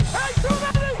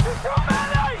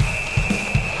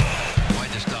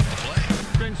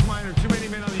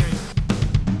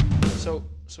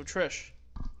Trish,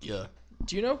 Yeah.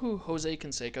 do you know who Jose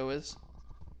Canseco is?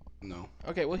 No.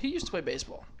 Okay, well, he used to play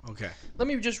baseball. Okay. Let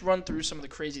me just run through some of the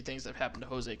crazy things that have happened to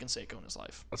Jose Canseco in his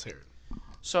life. Let's hear it.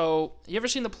 So, you ever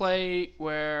seen the play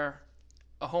where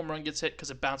a home run gets hit because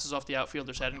it bounces off the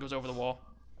outfielder's head and goes over the wall?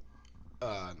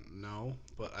 No,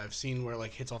 but I've seen where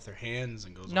like hits off their hands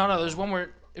and goes. No, on. there's one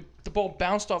where the ball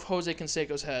bounced off Jose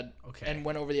Canseco's head Okay. and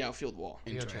went over the outfield wall.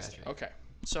 Interesting. Okay,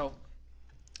 so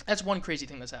that's one crazy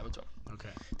thing that's happened to him. Okay.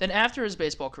 Then after his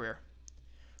baseball career,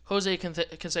 Jose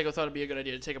Canseco thought it'd be a good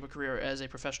idea to take up a career as a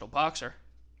professional boxer.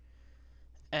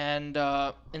 And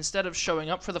instead of showing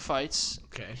up for the fights,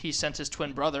 he sent his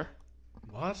twin brother.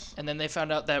 What? And then they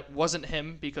found out that wasn't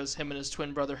him because him and his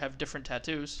twin brother have different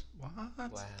tattoos. What?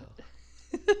 Wow.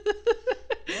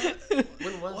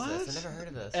 When was this? I never heard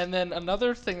of this. And then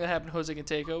another thing that happened to Jose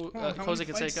Canseco. How many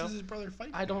fights does his brother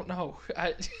fight? I don't know.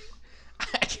 I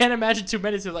can't imagine too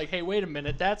many to like, hey, wait a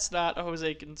minute, that's not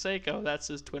Jose Canseco, that's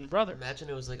his twin brother. Imagine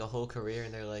it was like a whole career,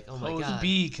 and they're like, "Oh my Jose god,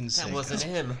 B. Canseco. that wasn't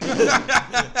him."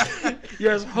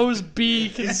 Yes, Jose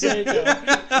B.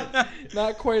 Canseco,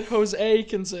 not quite Jose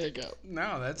Canseco.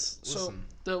 No, that's So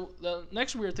the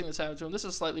next weird thing that's happened to him. This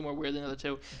is slightly more weird than the other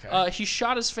two. Okay. He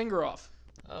shot his finger off,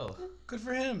 Oh, good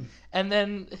for him. and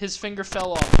then his finger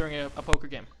fell off during a poker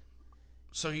game.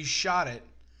 So he shot it,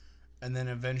 and then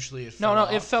eventually it No, fell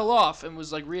off. it fell off and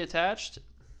was like reattached,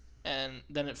 and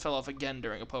then it fell off again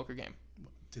during a poker game.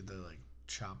 Did they like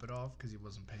chop it off because he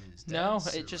wasn't paying his debts? No,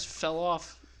 or, it just fell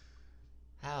off.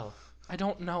 how? I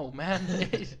don't know, man.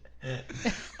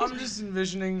 I'm just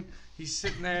envisioning he's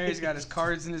sitting there, he's got his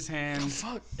cards in his hand.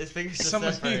 Fuck. His fingers just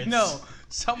Somebody separates.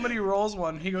 somebody rolls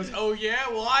one. He goes, "Oh yeah,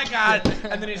 well I got it,"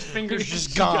 and then his finger's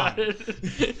just gone.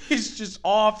 He's just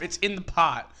off. It's in the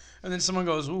pot, and then someone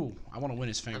goes, "Ooh, I want to win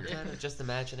his I'm finger." kind of just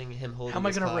imagining him holding. How am I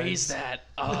his gonna cards. raise that?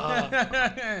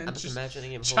 And I'm just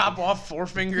imagining him chop holding. off 4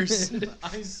 fingers.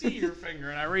 I see your finger,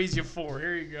 and I raise you 4.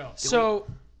 Here you go. So,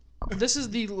 this is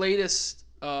the latest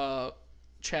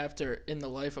chapter in the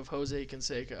life of Jose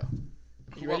Canseco.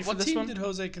 You ready for What this team one? did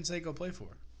Jose Canseco play for?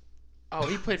 Oh,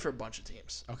 he played for a bunch of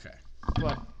teams. Okay.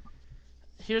 But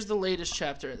here's the latest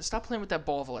chapter. Stop playing with that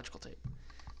ball of electrical tape.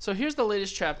 So here's the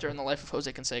latest chapter in the life of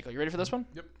Jose Canseco. You ready for this one?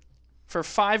 Yep. For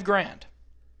 $5,000.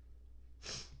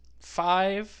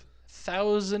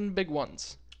 5,000 big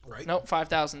ones. Right. Nope,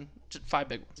 5,000. Just 5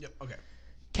 big ones. Yep. Okay.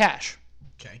 Cash.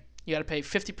 Okay. You got to pay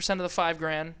 50% of the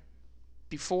 $5,000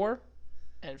 before,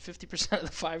 and 50% of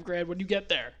the $5,000 when you get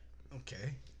there.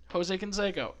 Okay. Jose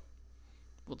Canseco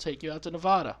will take you out to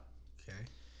Nevada Okay.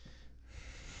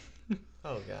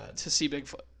 Oh god. to see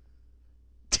Bigfoot.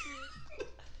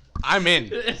 I'm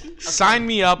in. Sign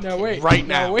me up right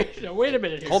now. Wait a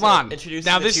minute. Here. Hold on. Introduce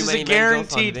Now the this Too is a Many Men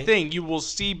guaranteed GoFundMe. thing. You will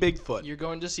see Bigfoot You're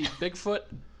going to see Bigfoot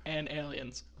and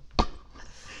aliens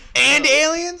and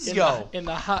aliens. in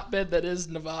the hotbed that is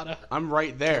Nevada. I'm right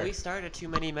Can there. we start a Too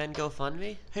Many Men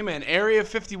GoFundMe? Hey man, Area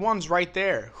 51's right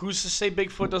there. Who's to say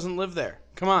Bigfoot doesn't live there?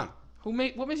 Come on. What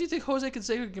makes you think Jose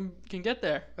Canseco can get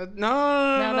there?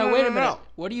 No, Wait a minute. no.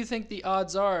 What do you think the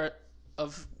odds are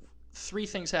of 3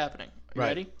 things happening? Are you Right.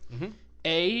 ready? Mm-hmm.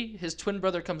 A, his twin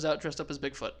brother comes out dressed up as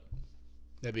Bigfoot.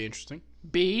 That'd be interesting.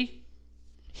 B,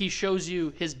 he shows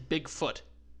you his Bigfoot.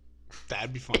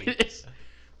 That'd be funny.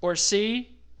 Or C,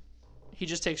 he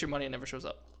just takes your money and never shows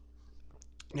up.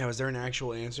 Now, is there an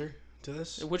actual answer to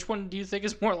this? Which one do you think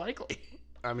is more likely?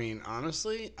 I mean,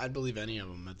 honestly, I'd believe any of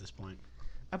them at this point.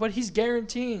 But he's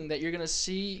guaranteeing that you're going to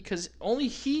see, because only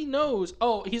he knows.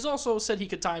 Oh, he's also said he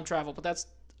could time travel, but that's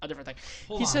a different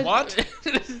thing. He said, what?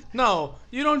 No,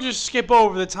 you don't just skip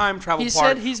over the time travel He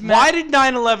part. said he's Why did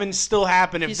 9/11 still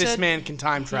happen if He this said- man can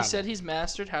time He travel? said he's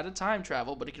mastered how to time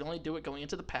travel, but he can only do it going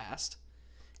into the past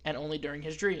and only during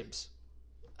his dreams.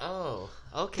 Oh,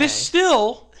 okay. This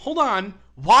still, hold on.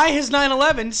 Why has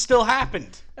 9/11 still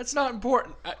happened? That's not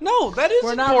important. No, that is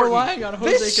We're important. not relying on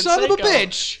Jose This son of a Canseco.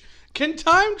 bitch can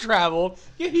time travel,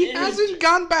 yet he hasn't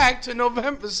gone back to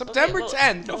September well,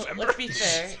 10th. Let's be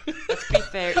fair. Let's be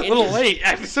fair. A little late.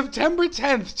 September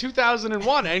 10th,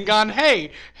 2001, and gone,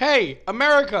 hey,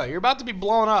 America, you're about to be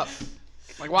blown up.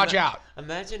 Like, watch out.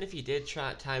 Imagine if he did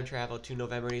time travel to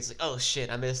November and he's like, oh shit,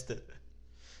 I missed it.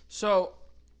 So,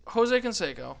 Jose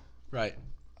Canseco, Right.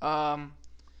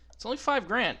 it's only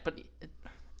 $5,000, but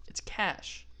it's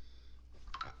cash.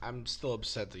 I'm still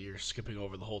upset that you're skipping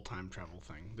over the whole time travel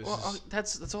thing. Well,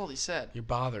 that's all he said. You're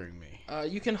bothering me.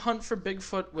 You can hunt for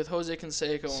Bigfoot with Jose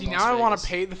Canseco. See, in Las now I want Vegas. to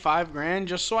pay the $5,000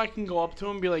 just so I can go up to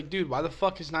him and be like, dude, why the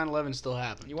fuck is 9/11 still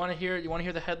happening? You want to hear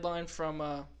the headline from?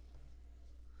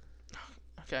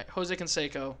 Okay, Jose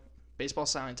Canseco baseball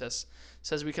scientist,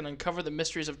 says we can uncover the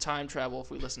mysteries of time travel if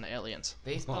we listen to aliens.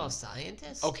 Baseball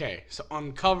scientist? Okay, so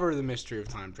uncover the mystery of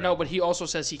time travel. No, but he also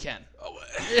says he can.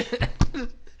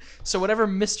 So whatever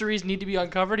mysteries need to be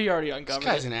uncovered, he already uncovered. This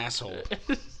guy's an asshole.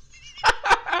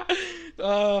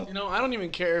 You know, I don't even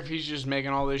care if he's just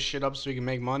making all this shit up so he can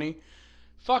make money.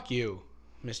 Fuck you,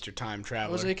 Mr. Time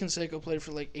Traveler. Jose Canseco played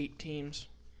for like 8 teams.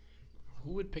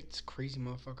 Who would pick this crazy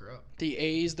motherfucker up? The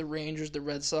A's, the Rangers, the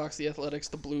Red Sox, the Athletics,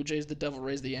 the Blue Jays, the Devil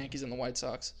Rays, the Yankees, and the White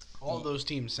Sox. All those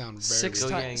teams sound very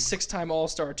good. Six-time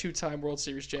All-Star, 2-time World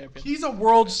Series champion. He's a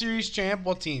World Series champ.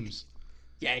 What teams?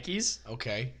 Yankees.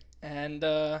 Okay. And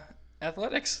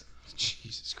Athletics.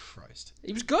 Jesus Christ.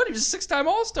 He was good. He was a 6-time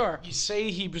All-Star. You say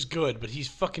he was good, but he's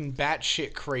fucking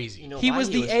batshit crazy. You know He why was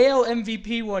the AL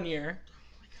MVP one year.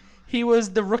 He was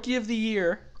the Rookie of the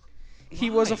Year. He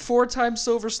was a 4-time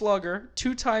Silver Slugger.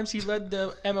 2 times he led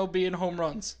the MLB in home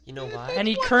runs. You know why? And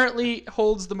he currently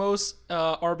holds the most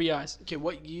RBIs. Okay,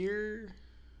 what year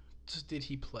did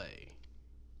he play?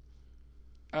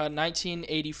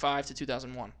 1985 to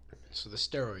 2001. So the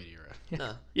steroid era.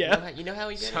 No. Yeah. You know how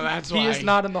he did So it? that's why He is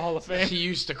not in the Hall of Fame. he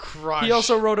used to crush. He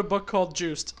also wrote a book called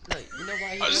Juiced. No, you know why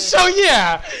he did it? So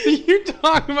yeah, you're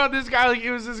talking about this guy like he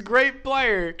was this great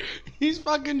player. He's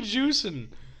fucking juicing.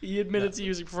 He admitted to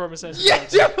using performance enhancing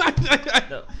Yes. drugs.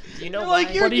 No. Do you know Like,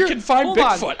 why? you're- But he can find hold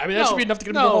on. Bigfoot. I mean, that should be enough to get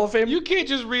him to No, the Hall of Fame. You can't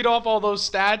just read off all those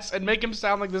stats and make him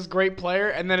sound like this great player,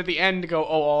 and then at the end go,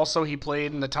 "Oh, also he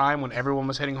played in the time when everyone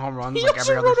was hitting home runs He like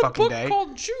also every other wrote a fucking book day."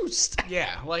 called Juiced. Yeah,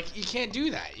 like you can't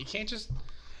do that. You can't just.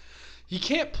 You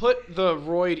can't put the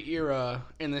roid era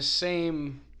in the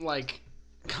same like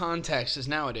context as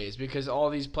nowadays because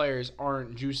all these players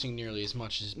aren't juicing nearly as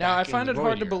much as. Now, I back in find the it roid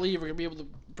hard to era. believe we're gonna be able to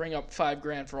bring up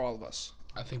 $5,000 for all of us.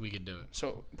 I think we could do it.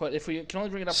 So, but if we can only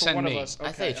bring it up for Send one me. of us, okay.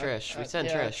 I say Trish. We send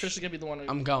yeah, Trish. Trish is gonna be the one.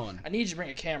 I'm going. I need you to bring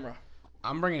a camera.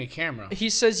 I'm bringing a camera. He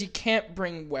says you can't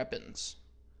bring weapons.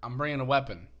 I'm bringing a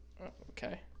weapon. Oh,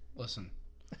 okay. Listen,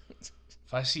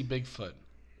 if I see Bigfoot,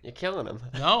 You're killing him.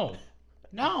 no,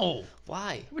 no,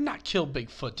 Why? I would not kill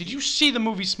Bigfoot. Did you see the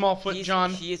movie Smallfoot,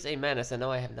 John? He is a menace, and no,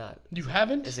 I have not. You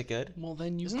haven't? Is it good? Well,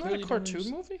 then you Isn't that a clearly don't cartoon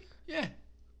understand. movie? Yeah, it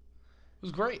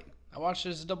was great. I watched it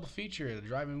as a double feature at a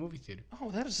drive-in movie theater.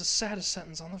 Oh, that is the saddest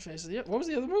sentence on the face of the earth. What was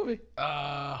the other movie?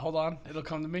 Hold on. It'll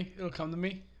come to me.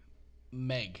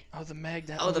 Meg. Oh, The Meg.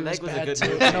 That Oh, movie The Meg was a bad good too.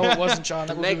 movie. No, it wasn't, John.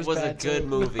 The That movie Meg was a bad good too.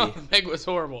 movie. Meg was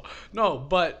horrible. No,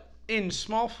 but in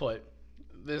Smallfoot,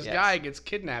 this Yes. guy gets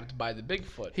kidnapped by the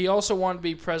Bigfoot. He also wanted to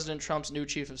be President Trump's new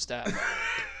chief of staff.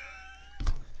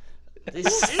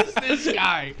 This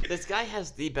guy. This guy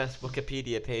has the best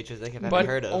Wikipedia pages I have ever But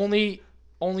heard of.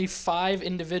 only 5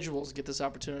 individuals get this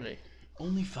opportunity.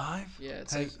 Only 5? Yeah,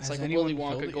 it's Has like a anyone Willy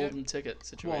filled Wonka it yet? golden ticket Well,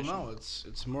 situation. no,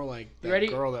 it's more like that You ready?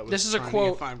 girl that was This is a trying to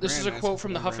quote. get $5 This is a grand, quote that's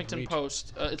from the $1 grand from Huffington each.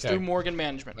 Post. It's Okay. through Morgan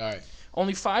Management. All right.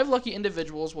 Only 5 lucky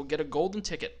individuals will get a golden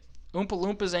ticket. Oompa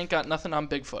Loompas ain't got nothing on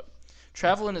Bigfoot.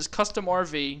 Travel in his custom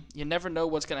RV. You never know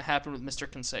what's gonna happen with Mr.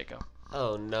 Canseco.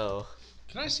 Oh no.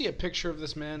 Can I see a picture of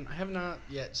this man? I have not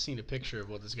yet seen a picture of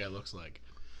what this guy looks like.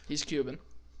 He's Cuban.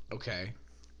 Okay.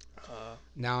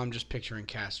 Now I'm just picturing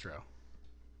Castro.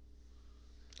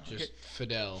 Just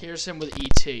Fidel. Here's him with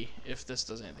ET. If this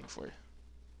does anything for you.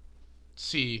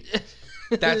 See,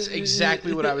 that's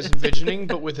exactly what I was envisioning,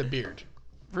 but with a beard.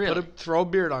 Really? Throw a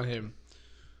beard on him.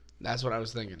 That's what I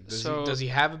was thinking. Does he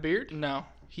have a beard? No.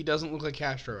 He doesn't look like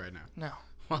Castro right now. No.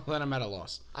 Well, then I'm at a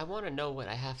loss. I want to know what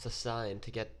I have to sign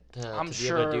to get to I'm be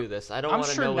sure. able to do this. I don't I'm want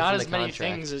to sure know not what's as in the many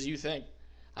contract. things as you think.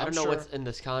 I don't I'm know sure- what's in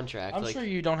this contract. I'm like, sure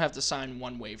you don't have to sign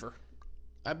one waiver.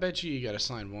 I bet you got to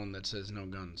sign one that says no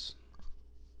guns.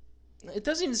 It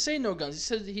doesn't even say no guns. He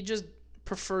said he just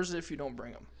prefers it if you don't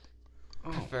bring them.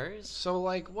 prefers. So,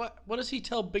 like, what does he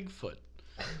tell Bigfoot?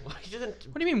 Why he doesn't?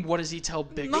 What do you mean? What does he tell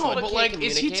Bigfoot? No, Bigfoot but can't like,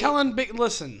 is he communicate? telling Big?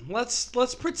 Listen,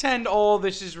 let's pretend all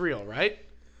this is real, right?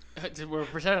 We're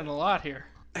pretending a lot here.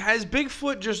 Has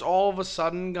Bigfoot just all of a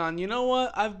sudden gone? You know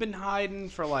what? I've been hiding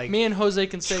for like Me and Jose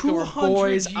Canseco were 200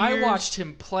 boys. I years. watched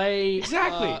him play.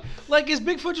 Exactly. Like, is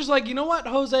Bigfoot just like, you know what,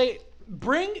 Jose?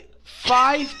 Bring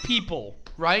 5 people,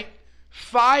 right?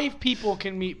 5 people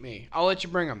can meet me. I'll let you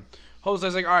bring them.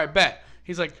 Jose's like, all right, bet.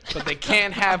 He's like, but they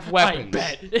can't have weapons.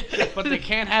 I bet. But they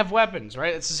can't have weapons,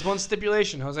 right? It's just one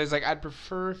stipulation. Jose's like, I'd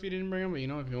prefer if you didn't bring them, but you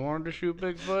know, if you wanted to shoot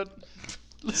Bigfoot,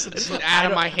 Listen, it's out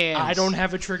of my hands. I don't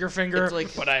have a trigger finger, It's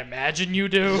like- but I imagine you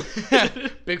do.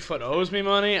 Bigfoot owes me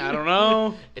money. I don't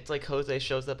know. It's like Jose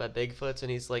shows up at Bigfoot's and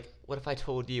he's like, "What if I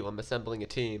told you I'm assembling a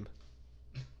team?"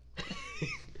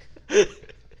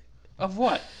 Of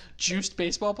what? Juiced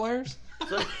baseball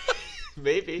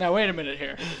Maybe. Now wait a minute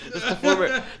here. It's the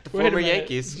former Wait a minute.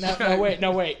 Yankees.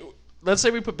 No, wait. let's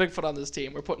say we put Bigfoot on this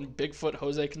team. We're putting Bigfoot,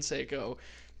 Jose Canseco,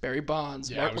 Barry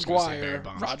Bonds, Yeah, I Mark was gonna say Barry McGuire,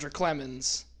 Bonds. Roger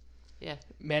Clemens, Yeah.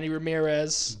 Manny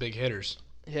Ramirez. Big hitters.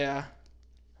 Yeah.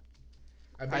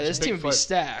 I This team would be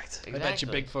stacked. I bet you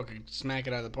Bigfoot could smack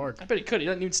it out of the park. I bet he could. He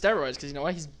doesn't need steroids because you know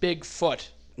what? He's Bigfoot.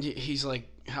 He's like,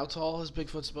 how tall is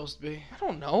Bigfoot supposed to be? I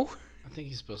don't know. I think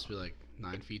he's supposed to be like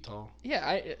 9 feet tall.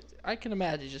 Yeah, I can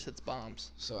imagine he just hits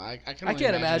bombs. So I can. I only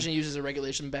can't imagine he uses a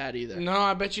regulation bat either. No,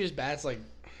 I bet you his bat's like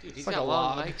Dude, he's like got a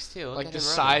long log. legs too. Look like at the him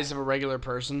size of a regular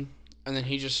person, and then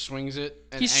he just swings it.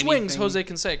 And He swings anything- Jose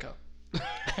Canseco.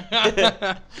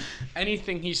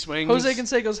 Anything he swings, Jose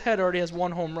Canseco's head already has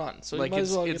one home run, so he Like, might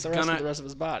as well get it's the rest gonna- of the rest of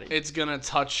his body. it's gonna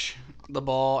touch the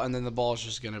ball, and then the ball's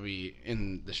just gonna be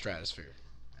in the stratosphere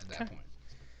at that point.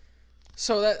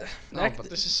 So that No, but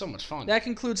this is so much fun. that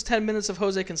concludes 10 minutes of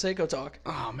Jose Canseco talk.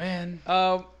 Oh man!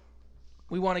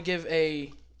 We want to give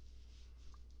a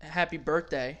happy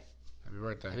birthday Happy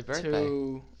birthday! Happy birthday.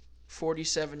 to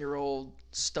 47-year-old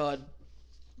stud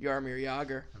Jaromir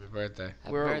Jagr. Happy birthday!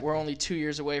 Happy We're birthday. only 2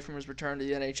 years away from his return to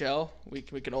the NHL. We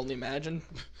can only imagine.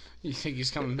 You think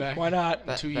he's coming back? Why not?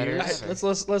 Be- 2 better years? ever.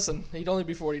 Let's listen. He'd only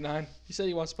be 49. He said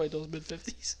he wants to play till his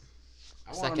mid-50s.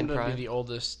 I want him Second to prime. be the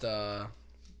oldest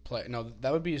play. No,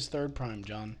 that would be his third prime,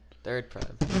 John. Third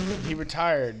prime. He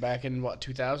retired back in what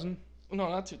 2000? No,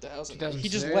 not 2000. He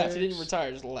 2006. just left. He didn't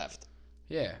retire. Just left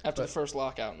Yeah. after but- the first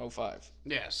lockout in 05.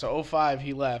 Yeah, so 05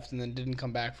 he left and then didn't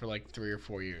come back for like 3 or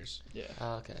 4 years. Yeah.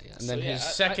 Oh, okay, yes. And then So, yeah, his I-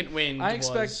 second win I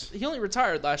expect was... he only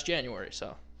retired last January,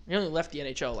 so he only left the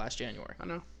NHL last January. I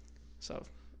know. So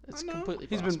it's I know. completely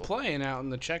He's possible. been playing out in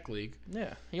the Czech league.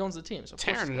 Yeah, he owns the team. So of course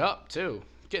Tearing he's- it up, too.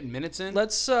 Getting minutes in.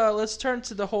 Let's turn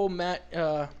to the whole Matt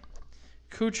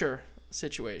Kuchar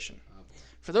situation.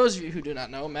 For those of you who do not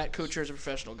know, Matt Kuchar is a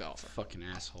professional golfer. Fucking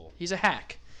asshole. He's a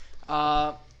hack.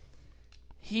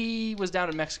 He was down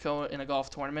in Mexico in a golf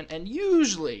tournament, and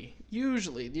usually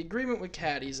the agreement with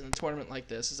caddies in a tournament like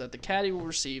this is that the caddy will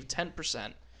receive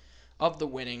 10% of the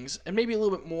winnings, and maybe a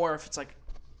little bit more if it's like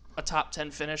a top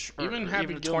 10 finish or Even or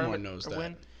Happy a Gilmore tournament knows or that.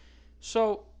 win.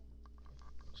 So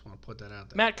Just want to put that out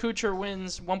there. Matt Kuchar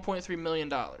wins $1.3 million.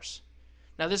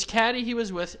 Now this caddy he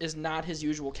was with is not his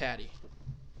usual caddy.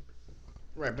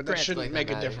 Right, but that Granted, shouldn't like, make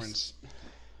that a matters. difference.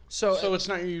 So, So it's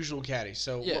not your usual caddy.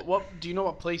 So Yeah. what do you know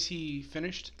what place he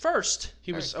finished? first,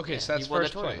 He was First, okay, yeah, so that's he won the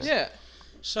first place. tournament. yeah,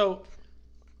 So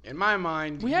in my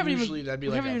mind, we haven't usually even that'd be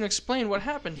we like haven't a, even explained what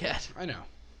happened yet. I know. I'm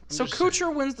So just saying.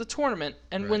 Kuchar wins the tournament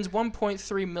and Right. wins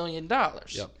 $1.3 million.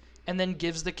 Yep. And then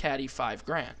gives the caddy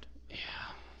 $5,000.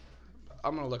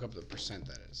 I'm gonna look up the percent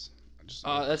that is. I just,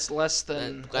 That's less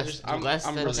than I'm less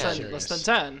than less 10. than, less than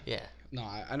 10. Yeah. no,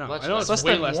 I know. much I know less. it's Less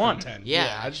way than less one. than 10.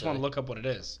 Yeah, I just want to actually. look up what it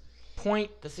is. Point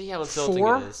To see how insulting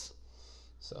Four? it is.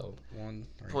 So, 1.3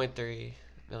 0.3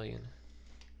 million.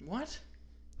 what?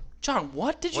 John,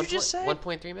 what did you just say?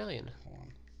 1.3 million. Hold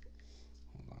on.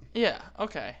 Yeah,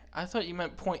 okay. I thought you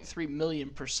meant 0.3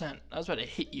 million%. I was about to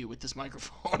hit you with this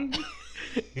microphone.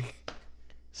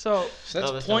 So, So that's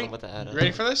Oh, that's point. not what the add up.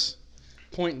 Ready for this?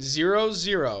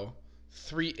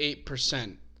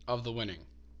 0.0038% of the winning.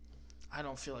 I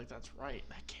don't feel like that's right.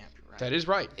 That can't be right. That is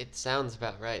right. It sounds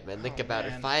about right, man. Think Oh, about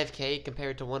man. it. 5K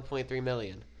compared to 1.3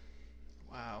 million.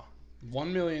 Wow.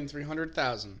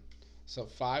 1,300,000. So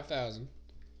 5,000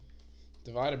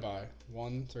 divided by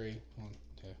 1, 3, 1,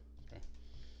 2, 3,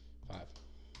 5.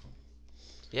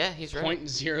 Yeah, he's right.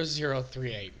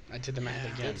 0.0038. I did the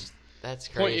math again. That's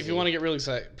crazy. Point, if you want to get really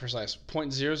precise,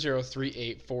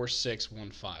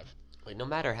 0.00384615. Like, no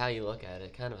matter how you look at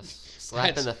it, kind of a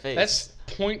slap in the face. That's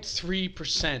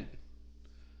 0.3%.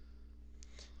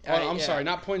 Oh, I'm yeah. sorry,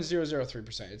 not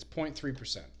 0.003%. It's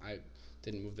 0.3%. I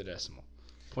didn't move the decimal.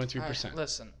 0.3%.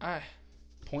 Listen,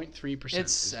 0.3% it's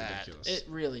is sad. ridiculous. It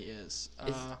really is.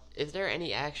 Is there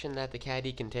any action that the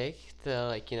caddy can take to,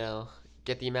 like, you know,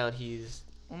 get the amount he's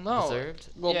no. deserved?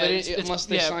 well, yeah, they it's- didn't, it's- unless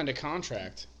they yeah. signed a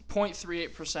contract.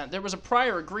 0.38%. There was a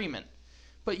prior agreement,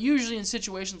 but usually in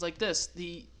situations like this,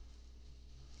 the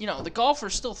golfer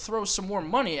still throws some more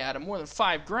money at him, more than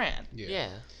 $5,000, Yeah.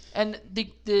 and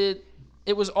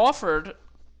it was offered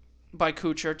by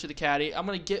Kuchar to the caddy. I'll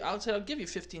give you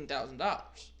 $15,000,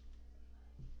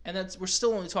 and we're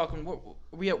still only talking. What, are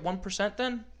we at 1%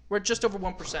 then? We're at just over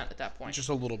 1% at that point. Just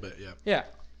a little bit, yeah. Yeah.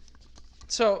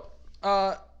 So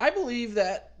I believe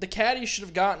that the caddy should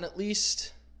have gotten at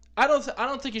least. I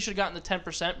don't think he should have gotten the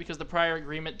 10% because the prior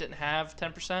agreement didn't have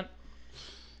 10%.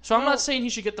 So I'm No. not saying he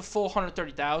should get the full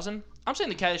 130,000. I'm saying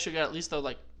the caddy should get at least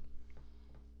like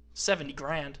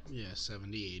 $70,000. Yeah,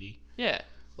 70, 80. Yeah,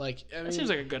 Like, I mean, that seems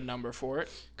like a good number for it.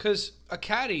 because a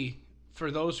caddy,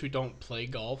 for those who don't play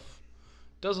golf,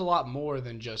 does a lot more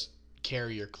than just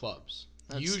carry your clubs.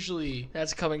 Usually,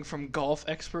 that's coming from golf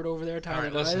expert over there, Tyler. All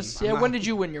right, listen, yeah, I'm when not- did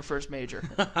you win your first major?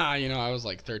 I was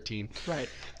like 13. Right.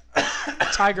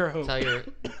 Tiger who? Tiger.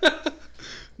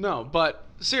 No, but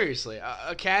seriously,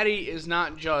 a caddy is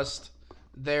not just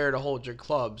there to hold your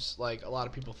clubs like a lot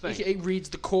of people think. He reads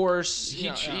the course.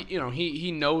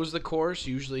 He knows the course.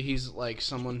 Usually he's like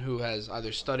someone who has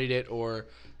either studied it or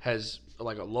has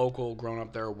like a local grown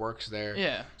up there, works there.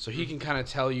 Yeah. So he can kind of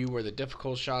tell you where the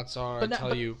difficult shots are, But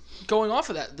going off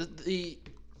of that, the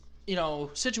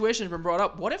situation has been brought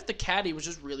up. What if the caddy was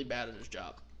just really bad at his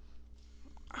job?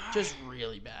 Just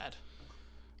really bad.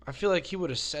 I feel like he would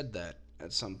have said that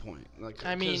at some point. Like,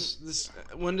 I mean,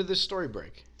 when did this story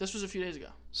break? This was a few days ago.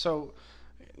 So,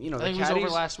 I think it was over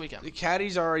last weekend. The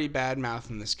caddy's already bad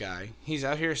mouthing this guy. He's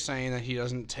out here saying that he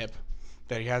doesn't tip,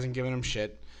 that he hasn't given him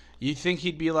shit. You think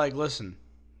he'd be like, listen,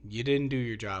 you didn't do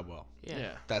your job well.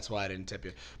 Yeah. That's why I didn't tip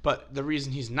you. But the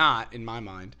reason he's not, in my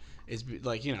mind, is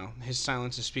like, his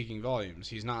silence is speaking volumes.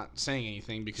 He's not saying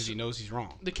anything because he knows he's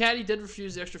wrong. The caddy did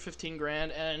refuse the extra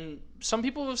 $15,000, and some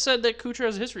people have said that Kuchar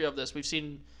has a history of this. We've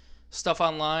seen stuff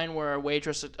online where a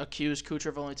waitress accused Kuchar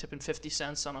of only tipping 50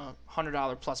 cents on a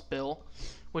 $100 plus bill,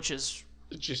 which is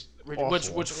Just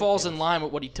which falls in line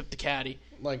with what he tipped the caddy.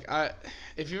 Like,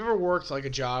 if you ever worked like a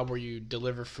job where you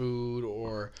deliver food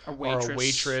or A or a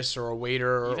waitress or a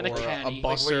waiter or Even a a caddy.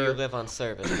 Like where you busser, live on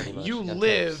service, pretty much. you on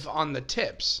live tips. on the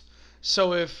tips.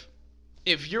 So if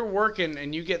you're working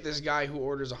and you get this guy who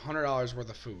orders $100 worth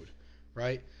of food,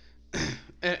 right?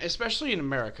 And especially in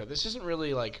America, this isn't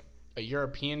really like a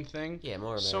European thing. Yeah,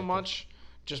 more So American. much,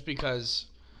 just because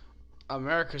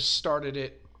America started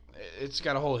it. It's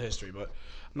got a whole history, but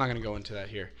I'm not gonna go into that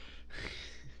here.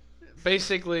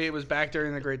 Basically, it was back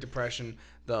during the Great Depression.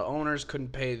 The owners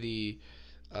couldn't pay the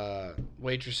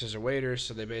waitresses or waiters,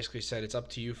 so they basically said, it's up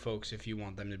to you folks if you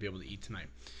want them to be able to eat tonight.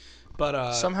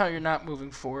 But Somehow you're not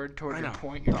moving forward toward your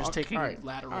point. You're just taking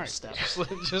lateral steps.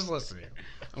 Just listen here.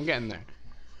 I'm getting there.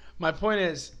 My point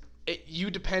is,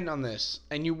 you depend on this,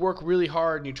 and you work really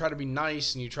hard, and you try to be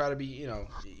nice, and you try to be,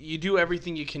 you do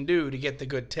everything you can do to get the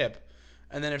good tip.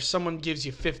 And then if someone gives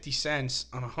you 50 cents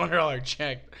on a $100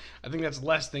 check, I think that's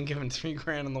less than giving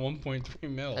 $3,000 on the 1.3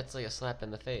 mil. That's like a slap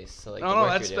in the face. So like No,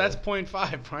 that's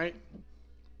 0.5, right?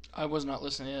 I was not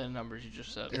listening to the numbers you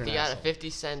just said. If you got a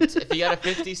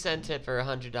 50-cent tip for a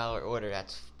 $100 order,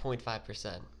 that's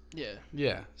 0.5%. Yeah.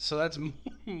 Yeah, so that's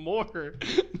more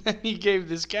than he gave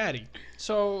this caddy.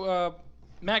 So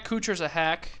Matt Kuchar's a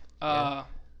hack. Yeah.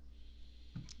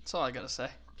 That's all I gotta say.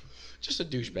 Just a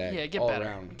douchebag. Yeah, get all better.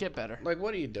 around. Get better. Like,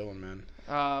 what are you doing,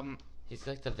 man? He's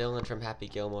like the villain from Happy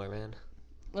Gilmore, man.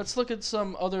 Let's look at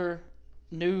some other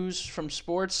news from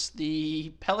sports.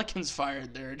 The Pelicans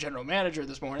fired their general manager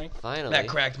this morning. Finally. That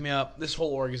cracked me up. This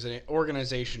whole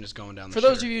organization is going down the For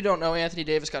those of you who don't know, Anthony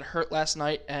Davis got hurt last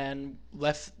night and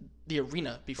left the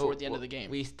arena before the end of the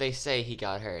game. They say he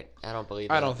got hurt. I don't believe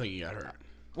that. I don't think he got hurt.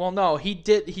 Well, no, he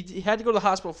did. He had to go to the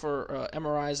hospital for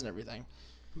MRIs and everything.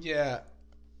 Yeah.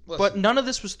 But none of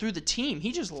this was through the team.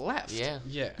 He just left. Yeah.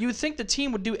 Yeah. You would think the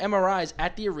team would do MRIs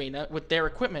at the arena with their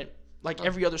equipment like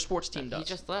every other sports team does. He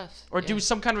just left. Or do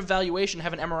some kind of evaluation,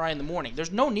 have an MRI in the morning.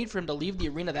 There's no need for him to leave the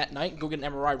arena that night and go get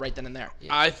an MRI right then and there. Yeah.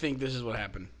 I think this is what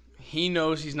happened. He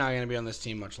knows he's not going to be on this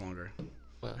team much longer.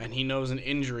 Well, And he knows an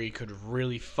injury could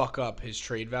really fuck up his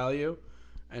trade value.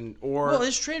 Or Well,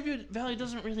 his trade value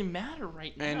doesn't really matter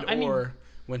right now.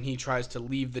 When he tries to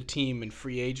leave the team in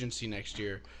free agency next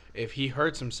year, if he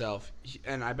hurts himself,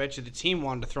 and I bet you the team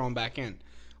wanted to throw him back in.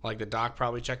 Like, the doc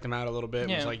probably checked him out a little bit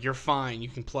and was like, you're fine, you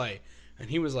can play. And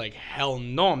he was like, hell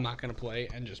no, I'm not going to play,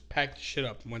 and just packed his shit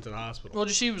up and went to the hospital. Well, did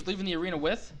you see who was leaving the arena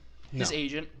with? His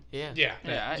agent. yeah.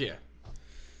 Yeah.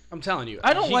 I'm telling you.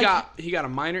 I don't he got a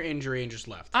minor injury and just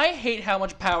left. I hate how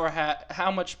much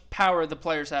power the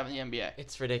players have in the NBA.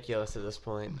 It's ridiculous at this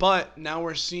point. But now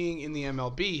we're seeing in the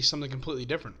MLB something completely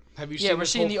different. Have you seen Yeah, we're this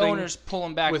seeing whole the thing owners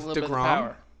pulling back a with little bit of DeGrom?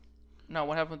 power. No,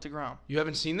 what happened with DeGrom? You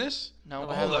haven't seen this? No,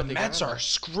 what Oh, happened the with Mets DeGrom? are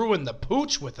screwing the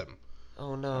pooch with him.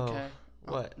 Oh no. Okay.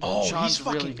 What? Oh, John's he's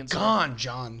really fucking concerned. gone,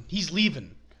 John. He's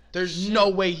leaving. There's no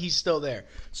way he's still there.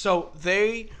 So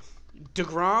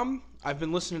DeGrom, I've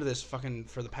been listening to this fucking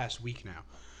for the past week now.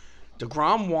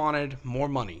 DeGrom wanted more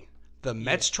money. The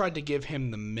Mets tried to give him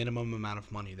the minimum amount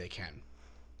of money they can.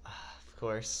 Of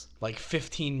course. Like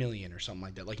 $15 million or something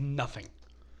like that. Like nothing.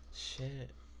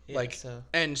 Shit. Yeah,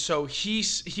 So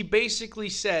he basically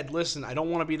said, listen, I don't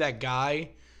want to be that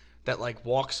guy that like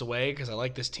walks away because I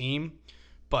like this team,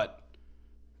 but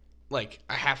like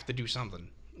I have to do something.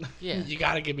 Yeah. You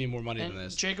got to give me more money than And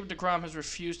this. Jacob DeGrom has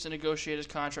refused to negotiate his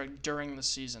contract during the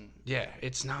season. Yeah,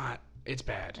 it's not It's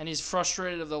bad. And he's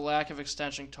frustrated of the lack of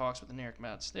extension talks with the New York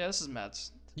Mets. Yeah, this is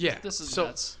Mets. Yeah. This is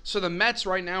Mets. So the Mets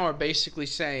right now are basically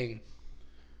saying,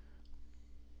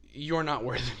 you're not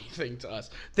worth anything to us.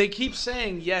 They keep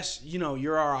saying, yes,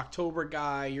 you're our October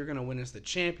guy. You're going to win us the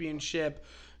championship.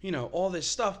 All this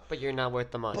stuff. But you're not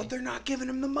worth the money. But they're not giving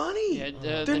him the money.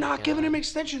 Yeah, they're not giving him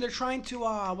extension. They're trying to,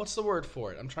 what's the word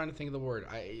for it? I'm trying to think of the word.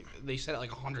 They said it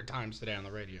like 100 times today on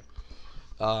the radio.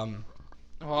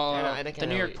 The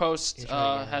New York Post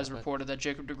has reported that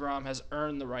Jacob deGrom has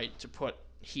earned the right to put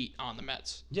heat on the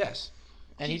Mets. Yes.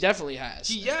 And he definitely has.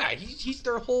 He's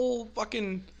their whole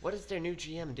fucking... What is their new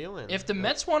GM doing? If the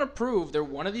Mets want to prove they're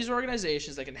one of these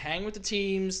organizations that can hang with the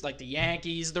teams like the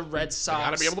Yankees, the Red Sox, they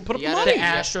gotta be able to put up the money.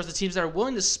 Astros, the teams that are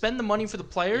willing to spend the money for the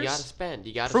players. You gotta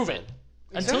spend. Prove it.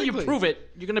 Until you prove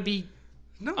it, you're gonna be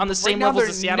on the same now level as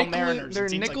the they're Seattle nickel- Mariners. They're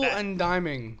and teams nickel like that. and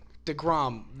diming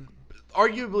DeGrom,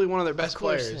 arguably one of their best Of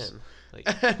course players. him.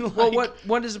 And, Well,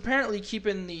 what is apparently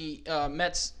keeping the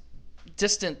Mets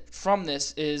distant from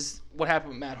this is what happened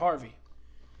with Matt Harvey.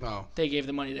 Oh, They gave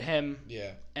the money to him,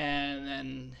 yeah, and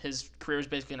then his career is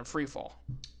basically in a free fall.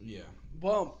 yeah.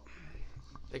 Well,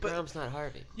 DeGrom's not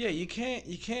Harvey. yeah, you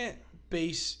can't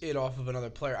base it off of another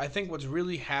player. I think what's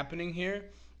really happening here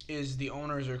is the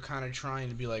owners are kind of trying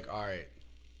to be like, all right,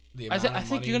 I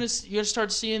think you're gonna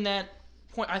start seeing that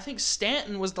point. I think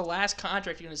Stanton was the last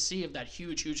contract you're gonna see of that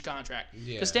huge contract.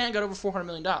 Yeah. Because Stanton got over $400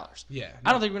 million. Yeah,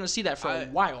 I don't think we're gonna see that for a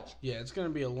while. Yeah, it's gonna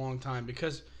be a long time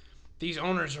because these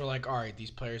owners are like, all right, these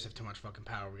players have too much fucking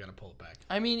power. We gotta pull it back.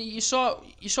 I mean, you saw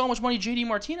how much money JD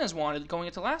Martinez wanted going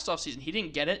into last offseason. He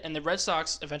didn't get it, and the Red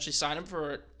Sox eventually signed him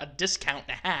for a discount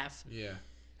and a half. Yeah.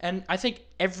 And I think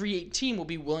every team will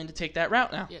be willing to take that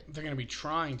route now. Yeah. They're going to be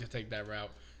trying to take that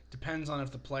route. Depends on if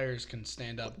the players can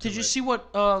stand up to Did you it. see what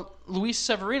Luis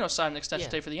Severino signed an extension Yeah.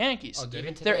 today for the Yankees? Oh, did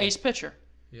Even he? Their today. ace pitcher.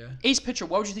 Yeah. Ace pitcher,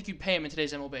 what would you think you'd pay him in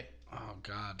today's MLB? Oh,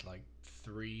 God, like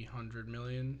 $300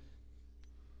 million?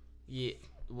 Yeah.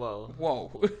 Whoa.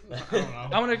 Whoa. I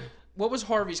don't know. What was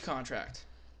Harvey's contract?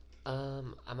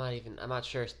 I'm not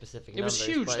sure specific It was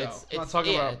numbers. huge, but though. It's, I'm not it's,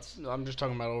 talking yeah, about. it's I'm just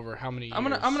talking about over how many years. I'm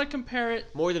gonna compare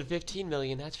it. more than 15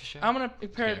 million. That's for sure. I'm gonna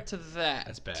compare Yeah. it to that.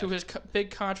 That's bad. To his big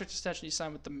contract extension he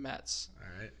signed with the Mets.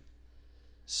 All right.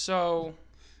 So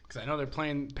Because I know they're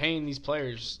paying these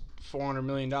players $400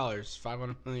 million,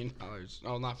 $500 million.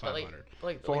 Oh, not 500.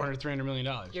 like 400, $300 million.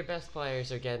 Your best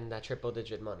players are getting that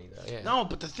triple-digit money, though. Yeah. No,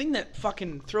 but the thing that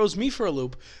fucking throws me for a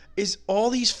loop is all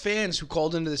these fans who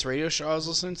called into this radio show I was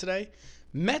listening today,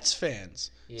 Mets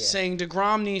fans, saying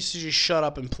DeGrom needs to just shut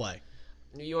up and play.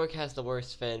 New York has the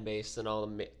worst fan base in all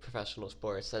the professional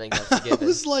sports. I think that's a I given.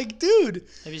 was like, dude,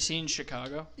 have you seen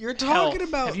Chicago? you're talking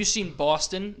about... Have you seen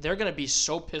Boston? They're gonna be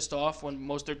so pissed off when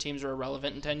most of their teams are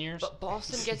irrelevant in 10 years. But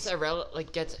Boston gets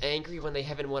angry when they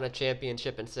haven't won a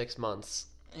championship in 6 months.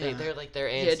 Yeah. They're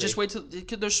antsy. Yeah, just wait till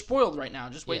they're spoiled right now.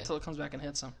 Just wait Yeah. till it comes back and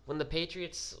hits them. When the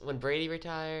Patriots, when Brady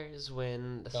retires,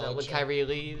 when Belichick. Kyrie When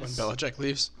leaves. Belichick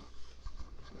leaves.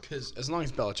 Because as long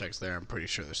as Belichick's there, I'm pretty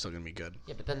sure they're still going to be good.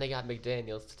 Yeah, but then they got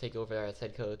McDaniels to take over as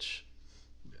head coach.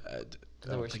 I Then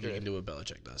don't we're think you screwed. can do what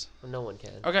Belichick does. Well, no one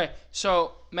can. Okay,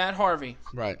 so Matt Harvey.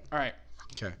 Right. All right,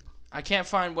 Okay. I can't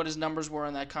find what his numbers were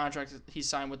in that contract that he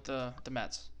signed with the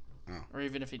Mets, Oh. or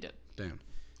even if he did. Damn.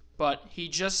 But he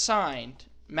just signed.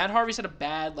 Matt Harvey's had a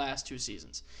bad last 2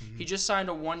 seasons. He just signed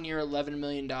a 1-year, $11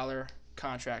 million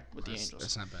contract with the Angels.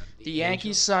 That's not bad. The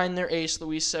Yankees signed their ace,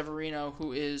 Luis Severino,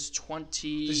 who is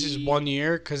 20. This is 1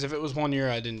 year? Because if it was 1 year,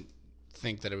 I didn't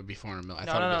think that it would be $400 million.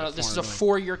 No. This is a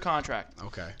 4-year contract.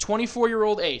 Okay.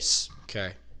 24-year-old ace.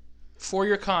 Okay.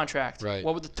 4-year contract. Right.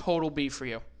 What would the total be for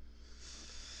you?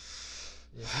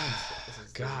 This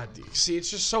is God, see, it's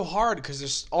just so hard because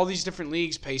there's all these different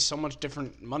leagues pay so much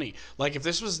different money. Like if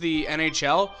this was the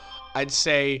NHL, I'd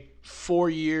say 4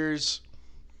 years,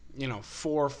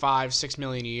 4, 5, 6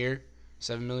 million a year,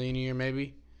 7 million a year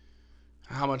maybe.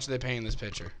 How much are they paying this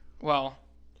pitcher? Well,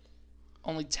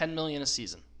 only $10 million a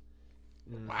season.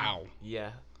 Wow.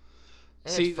 Yeah.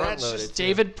 And See, it's that's front-loaded, just too.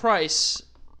 David Price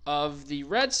of the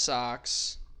Red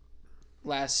Sox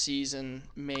last season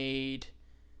made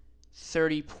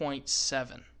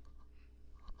 30.7.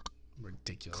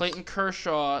 Ridiculous. Clayton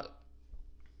Kershaw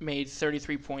made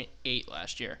 33.8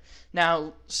 last year.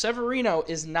 Now, Severino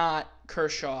is not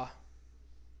Kershaw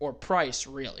or Price,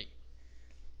 really.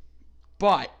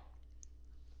 But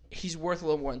he's worth a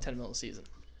little more than $10 million a season.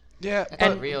 Yeah, That's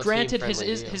a And real granted,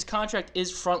 team-friendly deal. his contract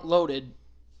is front loaded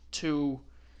to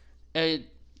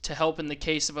help in the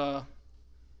case of a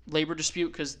labor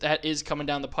dispute, because that is coming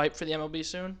down the pipe for the MLB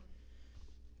soon.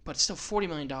 But it's still $40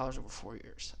 million over 4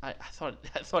 years. I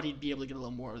thought he'd be able to get a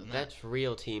little more than that. That's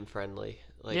real team friendly.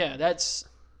 Like, Yeah, that's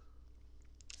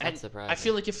And surprising. I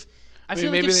feel like if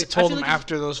Maybe they told him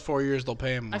after those 4 years they'll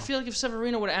pay him more. I feel like if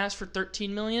Severino would have asked for $13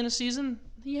 million a season,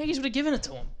 the Yankees would have given it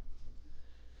to him.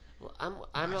 Well,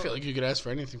 I feel like you could ask for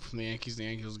anything from the Yankees. The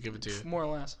Yankees will give it to you. More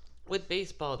or less. with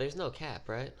baseball, there's no cap,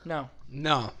 right? No.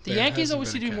 No. The Yankees always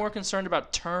seem to be more concerned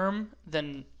about term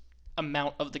than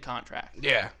amount of the contract.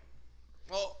 Yeah.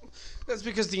 Well, that's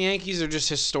because the Yankees are just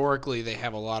historically, they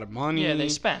have a lot of money. Yeah, they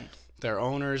spend. Their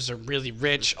owners are really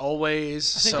rich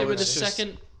always. I think they were the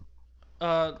second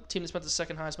team that spent the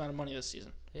second highest amount of money this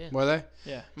season. Yeah. Were they?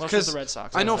 Yeah, most of the Red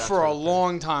Sox. I know for a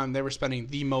long time they were spending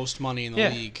the most money in the Yeah.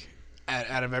 league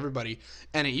out of everybody,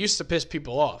 and it used to piss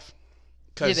people off.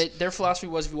 Yeah, their philosophy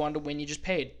was if you wanted to win, you just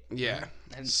paid. Yeah.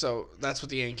 And so that's what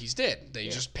the Yankees did. They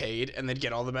just paid, and they'd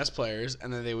get all the best players,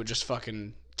 and then they would just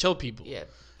fucking kill people. Yeah.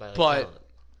 But,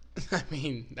 I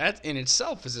mean, that in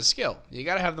itself is a skill. You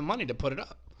got to have the money to put it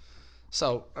up.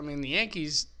 So, I mean, the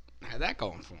Yankees had that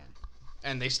going for them.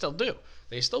 And they still do.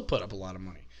 They still put up a lot of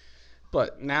money.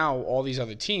 But now all these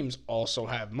other teams also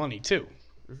have money, too.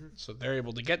 Mm-hmm. So they're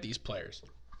able to get these players.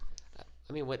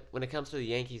 I mean, when it comes to the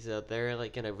Yankees, though, they're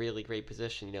like in a really great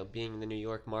position. You know, being in the New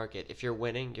York market, if you're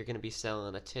winning, you're going to be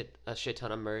selling a shit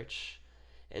ton of merch,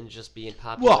 and just being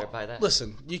popular by that.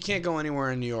 Listen, you can't go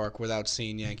anywhere in New York without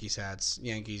seeing Yankees hats,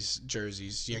 Yankees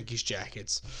jerseys, Yankees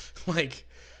jackets.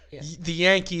 The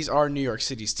Yankees are New York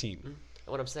City's team. Mm-hmm.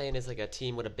 What I'm saying is, like, a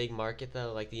team with a big market,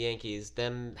 though, like the Yankees,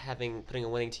 them putting a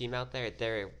winning team out there,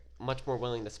 they're much more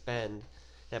willing to spend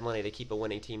that money to keep a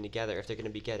winning team together if they're going to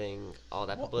be getting all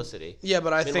that publicity. Yeah,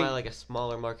 but I think Meanwhile, like a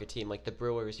smaller market team like the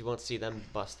Brewers, you won't see them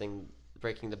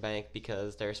breaking the bank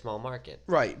because they're a small market.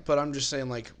 Right, but I'm just saying,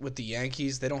 like, with the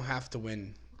Yankees, they don't have to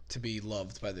win to be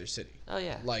loved by their city. Oh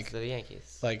yeah, like the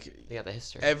Yankees. Like they got the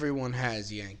history. Everyone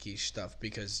has Yankees stuff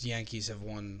because Yankees have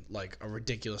won like a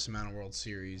ridiculous amount of World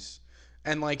Series.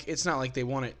 And like it's not like they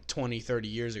won it 20, 30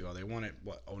 years ago. They won it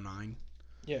 09?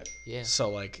 Yeah. Yeah. So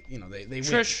like, you know, they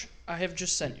Trish, I have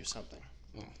just sent you something.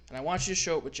 Oh. And I want you to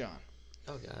show it with John.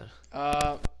 Oh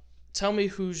god. Tell me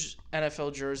whose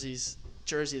NFL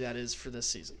jersey that is for this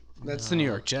season. That's the New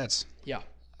York Jets. Yeah.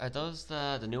 Are those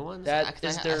the new ones? That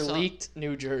is their leaked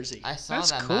new jersey. I saw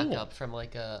that mock-up from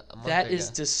like a month ago. That is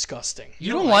disgusting.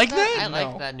 You don't like that? I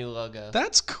like that new logo.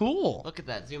 That's cool. Look at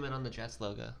that. Zoom in on the Jets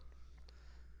logo.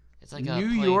 It's like New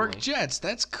York Jets.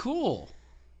 That's cool.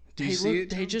 Do you see it?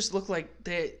 They just look like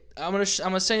they. I'm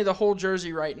gonna send you the whole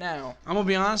jersey right now. I'm gonna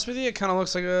be honest with you. It kind of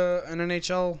looks like an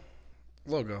NHL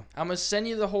logo. I'm gonna send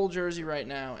you the whole jersey right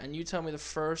now, and you tell me the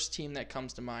first team that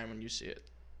comes to mind when you see it.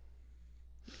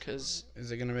 Because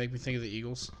is it gonna make me think of the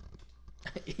Eagles?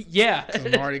 Yeah.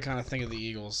 I'm already kind of thinking of the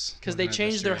Eagles. Because they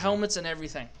changed their helmets and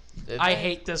everything. I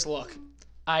hate this look.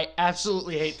 I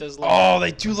absolutely hate this look. Oh,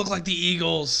 they do look like the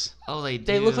Eagles. Oh, they do.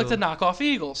 They look like the knockoff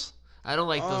Eagles. I don't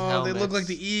like those helmets. They look like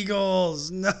the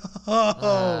Eagles. No.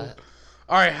 All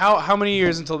right, how many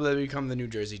years until they become the New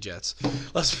Jersey Jets?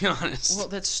 Let's be honest. Well,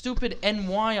 that stupid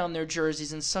NY on their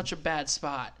jerseys in such a bad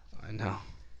spot. I know.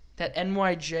 That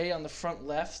NYJ on the front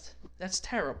left, that's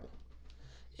terrible.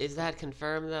 Is that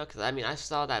confirmed though? Because I mean, I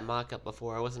saw that mock-up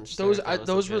before. I wasn't sure.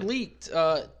 Those were leaked.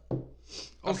 A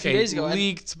few days ago.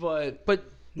 Leaked, but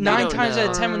 9 times out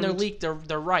of 10 when they're leaked,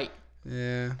 they're right.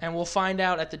 Yeah. And we'll find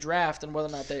out at the draft and whether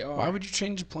or not they are. Why would you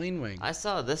change a plane wing? I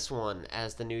saw this one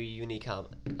as the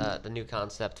new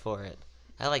concept for it.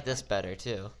 I like this better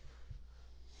too.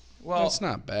 Well, it's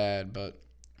not bad, but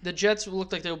the Jets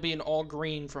look like they'll be in all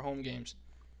green for home games.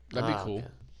 That'd be cool.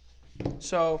 Okay.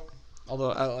 So, although,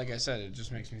 like I said, it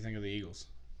just makes me think of the Eagles.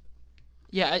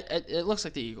 Yeah, it looks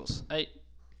like the Eagles. I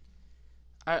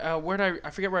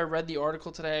forget where I read the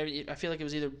article today. I feel like it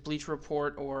was either Bleacher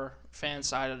Report or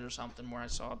Fansided or something where I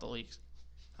saw the leaks.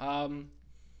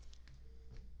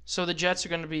 So the Jets are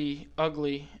going to be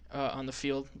ugly on the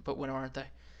field, but when aren't they?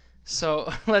 So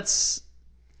let's.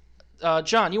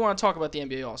 John, you want to talk about the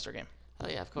NBA All-Star Game? Oh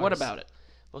yeah, of course. What about it?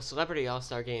 Well, Celebrity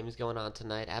All-Star Game is going on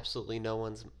tonight. Absolutely no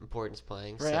one's importance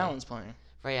playing. Ray Allen's playing.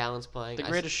 Ray Allen's playing. The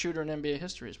greatest shooter in NBA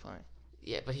history is playing.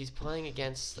 Yeah, but he's playing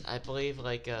against, I believe,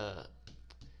 like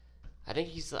I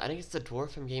think it's the dwarf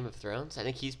from Game of Thrones. I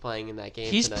think he's playing in that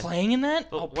game. He's tonight. playing in that?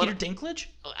 But Peter Dinklage?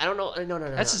 I don't know. No.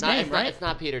 That's his name, right? It's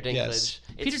not Peter Dinklage. Yes.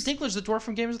 Peter Dinklage, the dwarf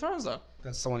from Game of Thrones, though.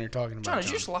 That's the one you're talking about. John, did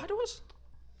you just lie to us?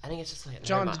 I think it's just like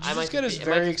John. Did you just get us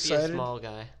very excited? Be a small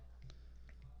guy.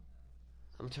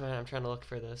 I'm trying to look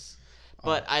for this.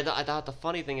 But I thought the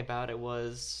funny thing about it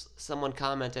was someone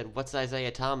commented, "What's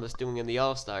Isaiah Thomas doing in the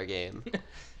All-Star game?"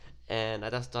 And I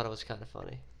just thought it was kind of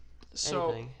funny. So,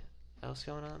 anything else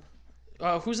going on?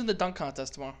 Who's in the dunk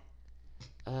contest tomorrow?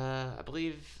 I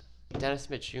believe Dennis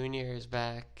Smith Jr. is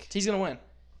back. He's gonna win.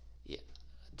 Yeah.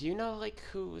 Do you know like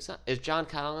is John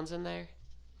Collins in there?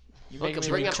 You Look, making me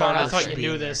bring read up John. I Carter thought should you be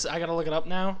knew in there. this. I gotta look it up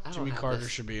now. I don't Jimmy have Carter this.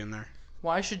 should be in there.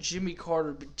 Why should Jimmy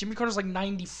Carter? Jimmy Carter's like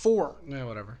 94. Yeah,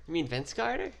 whatever. You mean Vince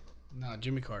Carter? No,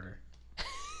 Jimmy Carter.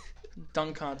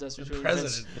 Dunk contest between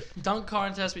President. Dunk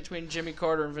contest between Jimmy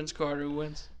Carter and Vince Carter. Who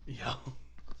wins? Yo,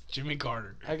 Jimmy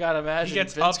Carter. I gotta imagine. He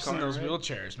gets Vince ups Carter, in those right?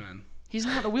 wheelchairs, man. He's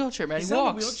not in a wheelchair, man. He's he not in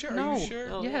a walks. wheelchair? Are No. you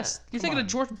sure? Oh, Yes. yeah. You're Come thinking on. of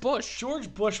George Bush.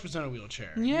 George Bush was in a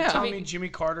wheelchair. Yeah. You tell Jimmy- me Jimmy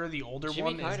Carter, the older Jimmy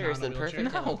one, Carter is is not in in a wheelchair?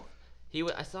 perfect No.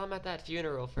 I saw him at that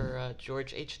funeral for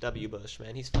George H.W. Bush,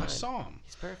 man. He's fine. I saw him.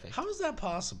 He's perfect. How is that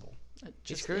possible? It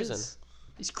He's just cruising. is.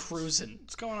 He's cruising.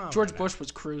 What's going on? George right Bush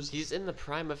was cruising. He's in the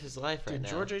prime of his life right Dude, now.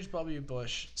 George H.W.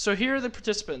 Bush. So here are the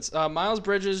participants: Miles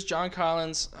Bridges, John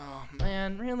Collins. Oh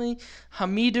man, really?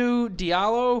 Hamidou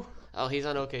Diallo. Oh, he's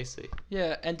on OKC.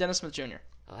 Yeah, and Dennis Smith Jr.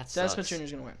 Oh, that Dennis sucks. Smith Jr.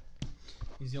 is gonna win.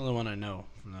 He's the only one I know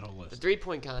from that whole The list.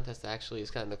 3-point contest actually is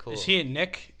kind of cool. Is he a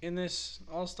Nick in this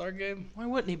All-Star game? Why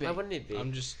wouldn't he be? Why wouldn't it be?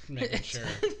 I'm just making sure.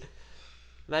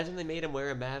 Imagine they made him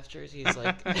wear a Mavs jersey. He's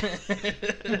like,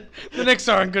 The Knicks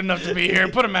aren't good enough to be here.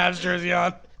 Put a Mavs jersey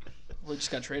on. Well, he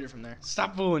just got traded from there.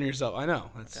 Stop fooling yourself. I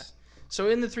know. That's Okay. So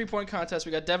in the 3-point contest,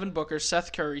 we got Devin Booker,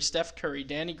 Seth Curry, Steph Curry,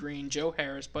 Danny Green, Joe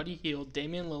Harris, Buddy Hield,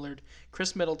 Damian Lillard,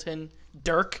 Chris Middleton,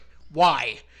 Dirk.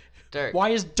 Why? Dirk. Why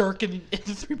is Dirk in the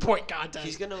 3-point contest?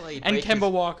 He's gonna like and break Kemba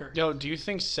his- Walker. Yo, do you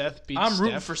think Seth beats I'm Steph?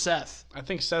 rooting for Seth. I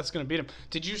think Seth's gonna beat him.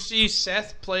 Did you see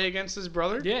Seth play against his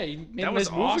brother? Yeah, he made that a was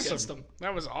nice move awesome. against him.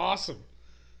 That was awesome.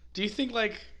 Do you think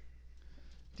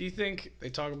they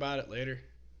talk about it later?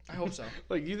 I hope so.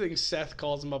 Like, you think Seth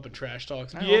calls him up and trash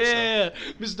talks? I hope so. Yeah,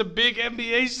 Mr. Big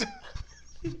NBA.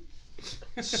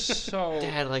 So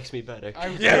Dad likes me better.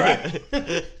 Yeah,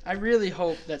 right. I really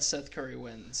hope that Seth Curry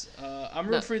wins. I'm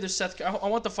rooting No. for either Seth. I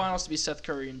want the finals to be Seth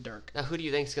Curry and Dirk. Now, who do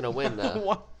you think's gonna win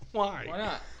though? Why? Why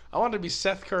not? I want it to be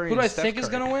Seth Curry. Who and do I Steph think is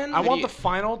Curry. gonna win? I Who want do the you-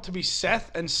 final to be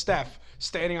Seth and Steph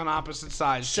standing on opposite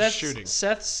sides, just shooting.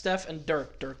 Seth, Steph, and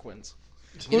Dirk. Dirk wins.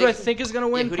 You Who do I think- think is gonna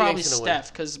win? who do you Probably think's gonna win?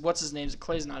 Steph, because what's his name?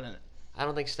 Clay's not in it. I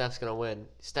don't think Steph's gonna win.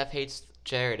 Steph hates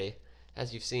charity,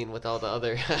 as you've seen with all the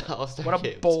other All-Star What a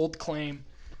games. bold claim.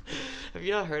 Have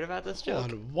you not heard about this joke?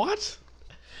 Hold on, what?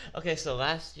 Okay, so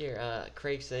last year,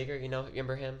 Craig Sager,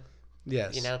 remember him?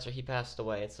 Yes. The announcer, he passed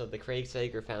away. And so the Craig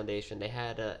Sager Foundation, they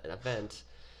had an event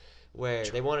where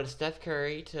they wanted Steph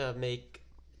Curry to make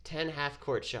 10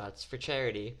 half-court shots for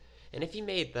charity. And if he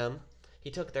made them, he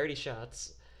took 30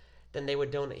 shots, then he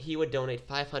would donate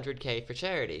 $500K for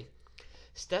charity.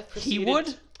 He He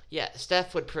would? Yeah,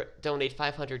 Steph would donate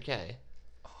 $500K.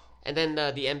 And then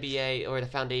the NBA or the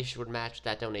foundation would match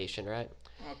that donation, right?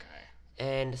 Okay.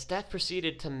 And Steph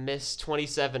proceeded to miss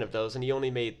 27 of those, and he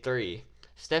only made 3.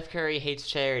 Steph Curry hates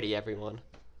charity, everyone.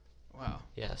 Wow.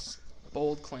 Yes.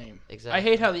 Bold claim. Exactly. I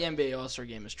hate how the NBA All-Star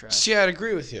Game is trash. See, I'd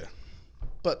agree with you.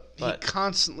 But he But-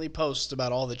 constantly posts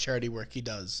about all the charity work he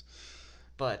does.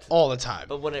 But All the time.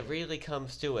 but when it really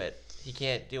comes to it, he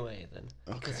can't do anything.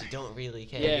 Because Okay. he don't really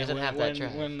care. he Yeah, doesn't have that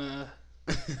track.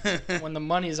 when the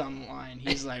money's on the line,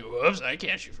 he's like, "Whoops, I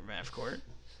can't shoot from half court."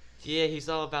 Yeah, he's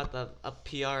all about the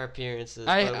PR appearances.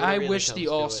 I but when it really wish comes the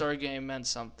to All-Star Game meant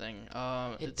something.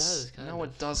 It does, kind No, of.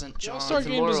 it doesn't, The John. All-Star It's a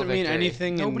game moral doesn't mean victory.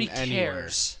 anything Nobody anywhere.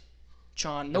 cares,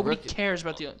 John. Nobody rookie- cares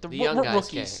about the The young what guys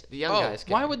rookies. care. The young Oh, guys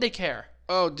care. Why would they care?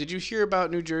 Oh, did you hear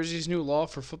about New Jersey's new law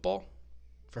for football?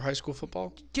 For high school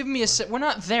football? Give me a sec. We're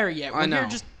not there yet. We're I know. here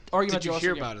just arguing Did about the you All-Star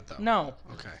hear Game. about it, though? No.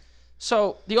 Okay.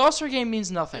 So the All-Star Game means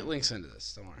It nothing. links into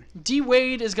this. Don't worry. D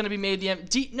Wade is going to be made the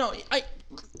You know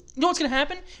what's going to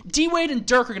happen? D Wade and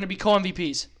Dirk are going to be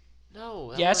co-MVPs.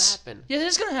 No, that Yes. won't happen. Yeah, it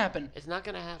is going to happen. It's not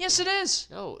gonna happen. Yes, it is.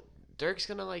 No, Dirk's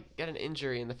gonna get an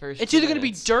injury in the first. It's 2 either going to be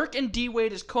minutes. Dirk and D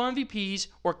Wade as co-MVPs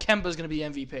or Kemba's going to be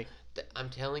MVP. I'm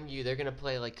telling you, they're gonna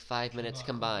play like 5 minutes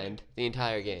combined the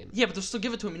entire game. Yeah, but they'll still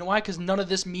give it to him. You know why? Because none of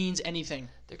this means anything.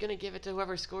 They're gonna give it to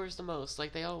whoever scores the most,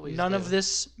 like they always None do. of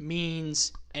this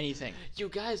means anything. You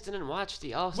guys didn't watch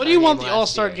the All-Star. What do you want game the last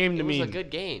All-Star year. game to It was mean? a good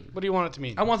game. What do you want it to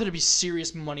mean? I want there to be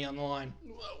serious money on the line.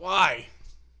 Why?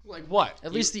 Like what?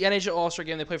 At least the NHL All-Star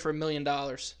Game, they play for $1 million.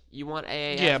 You want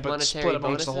AAF Yeah, but monetary split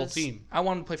amongst the whole bonuses? team. I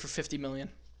want them to play for $50 million.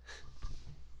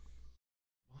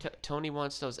 Tony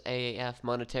wants those AAF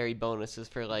monetary bonuses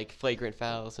for like flagrant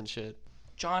fouls and shit.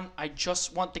 John, I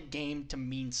just want the game to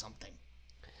mean something.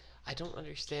 I don't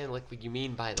understand like what you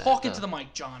mean by that. Talk into though. the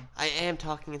mic, John. I am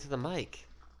talking into the mic.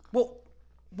 Well,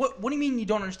 what do you mean you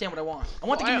don't understand what I want? I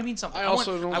want the Well, game I- to mean something. I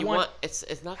also don't- I You want want it's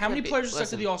not. how gonna many be- players are selected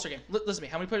to listen, the All-Star Game? Listen to me.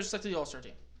 How many players are selected to the All-Star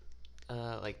team?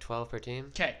 Like 12 per team.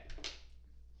 Okay.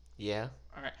 Yeah.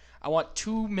 All right. I want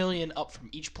 $2 million up from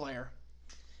each player.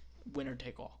 Winner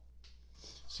take all.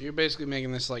 So you're basically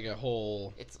making this like a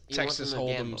whole You want Texas them to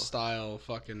Hold'em gamble. style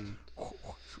fucking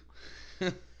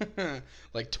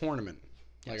like tournament,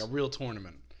 like a real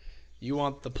tournament. You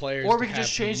want the players, Or to we could just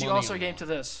have change the money All-Star on game the to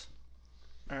this.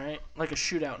 All right, like a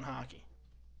shootout in hockey,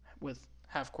 with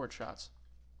half-court shots.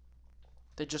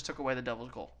 They just took away the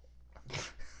devil's goal.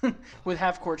 With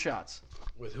half-court shots.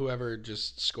 with whoever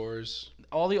just scores.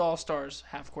 All the All-Stars,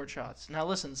 half-court shots. Now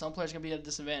listen, some players can be at a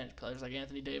disadvantage. Players like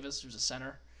Anthony Davis, who's a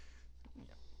center,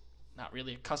 not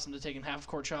really accustomed to taking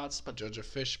half-court shots, but Judge a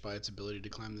fish by its ability to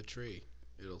climb the tree.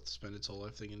 It'll spend its whole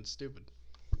life thinking it's stupid.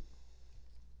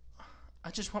 I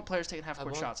just want players taking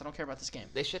half-court shots. I don't care about this game.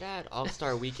 They should add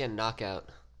All-Star Weekend Knockout.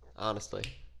 Honestly,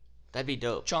 that'd be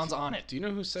dope. John's on it. Do you know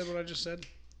who said what I just said?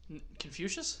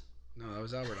 Confucius? No, that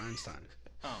was Albert Einstein.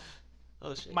 Oh.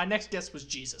 Oh shit. My next guess was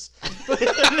Jesus.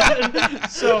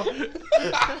 So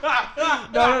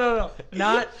no.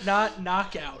 Not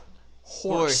knockout.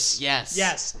 Horse. Yes.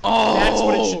 Yes. Oh, That's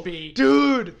what it should be.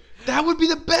 dude. That would be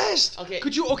the best. Okay.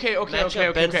 Could you? Okay.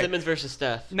 Matchup Ben Simmons versus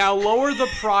Steph. Now lower the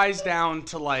prize down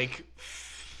to like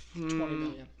 20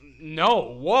 million.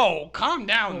 No, whoa, calm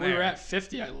down When there. we were at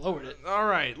 50, I lowered it. All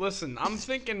right, listen, I'm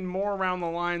thinking more around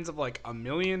the lines of like $1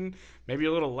 million, maybe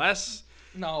a little less.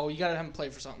 No, you gotta have him play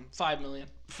for something. $5 million.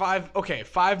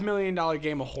 $5 million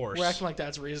game of horse. We're acting like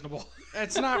that's reasonable.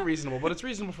 It's not reasonable, but it's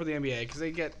reasonable for the NBA because they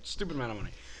get stupid amount of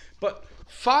money. But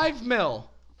 $5 million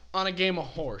on a game of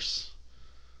horse.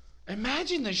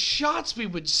 Imagine the shots we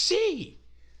would see.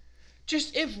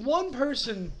 Just if one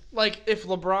person, like if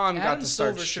LeBron got Adam to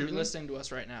start Silver should shooting. be listening to us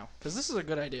right now because this is a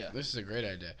good idea. This is a great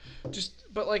idea.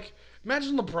 But like,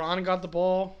 imagine LeBron got the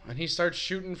ball and he starts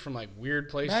shooting from like weird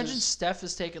places. Imagine Steph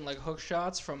is taking like hook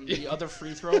shots from the other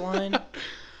free throw line,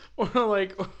 or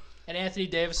like, and Anthony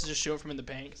Davis is just shooting from in the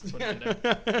paint. 'Cause that's what he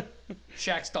can do.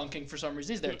 Shaq's dunking for some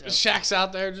reason. He's there too. Shaq's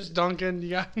out there just dunking.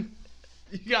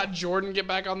 You got Jordan get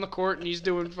back on the court and he's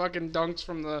doing fucking dunks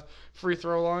from the free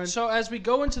throw line. So as we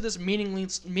go into this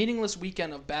meaningless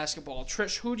weekend of basketball,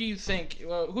 Trish, who do you think?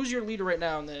 Who's your leader right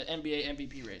now in the NBA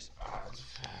MVP race?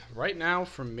 Right now,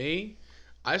 for me,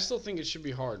 I still think it should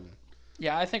be Harden.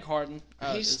 Yeah, I think Harden.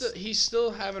 He's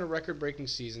still having a record-breaking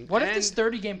season. What if and this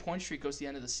 30-game point streak goes to the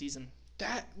end of the season?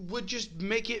 That would just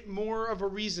make it more of a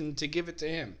reason to give it to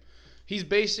him. He's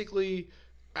basically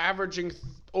averaging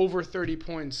over 30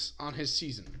 points on his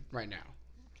season right now.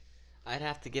 I'd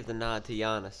have to give the nod to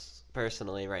Giannis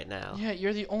personally right now. Yeah,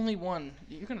 you're the only one.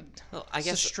 You're gonna. Well, it's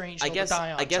a strange hill to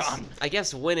die on, John. I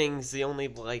guess winning's the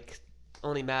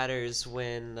only matters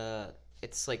when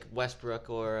it's like Westbrook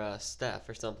or Steph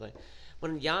or something.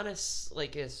 When Giannis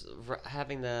is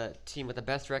having the team with the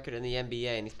best record in the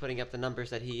NBA and he's putting up the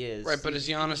numbers that he is, Right, but is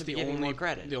Giannis should be the getting only more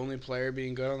credit. the only player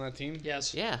being good on that team?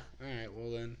 Yes. Yeah. All right, well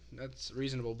then that's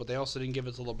reasonable. But they also didn't give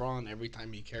it to LeBron every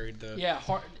time he carried the. Yeah,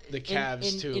 The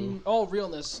Cavs, too. In all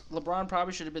realness, LeBron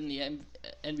probably should have been the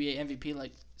NBA MVP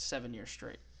like 7 years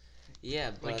straight.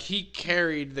 Yeah, but Like he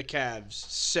carried the Cavs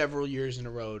several years in a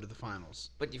row to the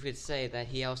finals. but you could say that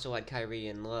he also had Kyrie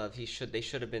and Love. They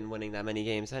should have been winning that many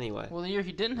games anyway. Well, the year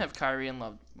he didn't have Kyrie and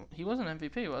Love, he wasn't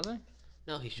MVP, was he?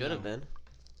 No, he should have been.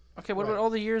 Okay, what Right. about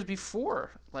all the years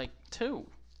before? Like 2.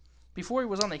 Before he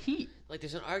was on the Heat. Like,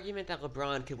 there's an argument that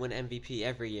LeBron could win MVP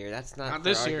every year. That's not Not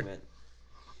their this year. argument.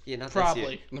 Yeah, not Probably.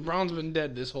 this year. LeBron's been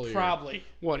dead this whole year. Probably.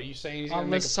 What are you saying? He's gonna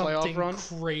make a Unless playoff something run?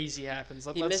 crazy happens. He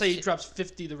Let's missed say he it. drops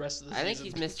 50 the rest of the I season. think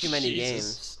he's missed too many Jesus.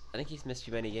 games. I think he's missed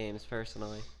too many games,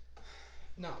 personally.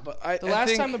 No, but I. The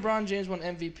last time LeBron James won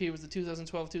MVP was the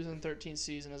 2012-2013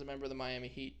 season as a member of the Miami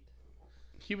Heat.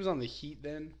 he was on the Heat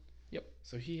then. Yep.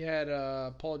 So he had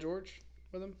Paul George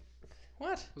with him.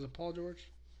 What? Was it Paul George?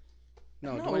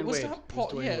 No, No, Dwayne it was Wade. not Paul.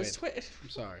 It was Dwayne Yeah, Wade. it's I'm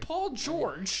sorry. Paul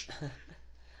George.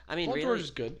 I mean, Paul really, George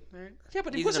is good. All right. Yeah,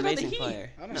 but he he's wasn't an on the amazing Heat. player.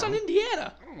 I He don't was know. on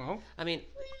Indiana. I don't know. I mean,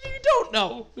 You don't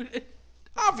know.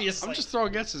 Obviously. I'm just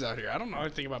throwing guesses out here. I don't know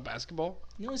anything about basketball.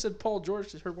 You only said Paul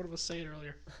George. Just heard one of us say it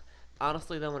earlier.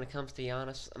 honestly, though, when it comes to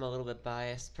Giannis, I'm a little bit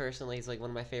biased. Personally, he's like one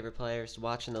of my favorite players to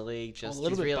watch in the league. Just little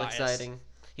he's bit real biased. exciting.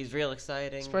 He's real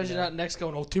exciting. Surprised you you're know. not next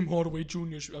going, Tim Hardaway Jr.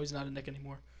 Oh, he's not a Nick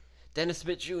anymore. Dennis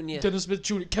Smith Jr. Dennis Smith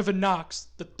Jr., Kevin Knox,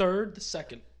 the third, the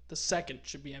second. The second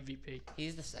should be MVP.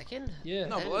 He's the second? Yeah.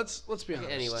 No, but let's be honest.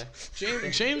 Anyway.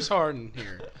 James Harden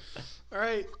here. All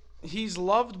right, he's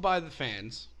loved by the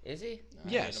fans. Is he?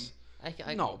 Yes.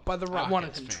 I No, by the Rockets wanted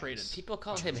him fans. traded. People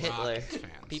call him Hitler. Rockets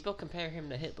fans. People compare him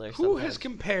to Hitler. Who sometimes. has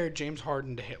compared James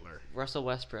Harden to Hitler? Russell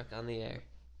Westbrook on the air?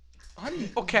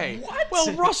 Okay. What?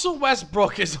 Well, Russell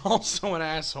Westbrook is also an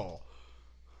asshole.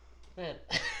 Man.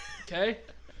 Okay.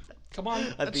 Come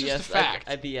on. That's just a fact.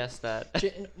 I BS that.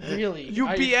 Really? You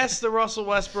BS the Russell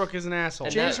Westbrook is an asshole.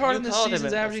 James Harden this called him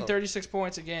season's an averaging asshole. 36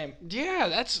 points a game. Yeah,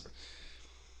 that's.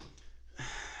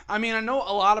 I mean, I know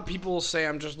a lot of people say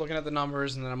I'm just looking at the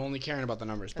numbers and then I'm only caring about the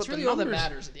numbers. That's but really the all that numbers,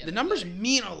 matters at the end the of the numbers day.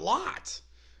 mean a lot.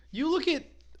 You look at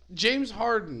James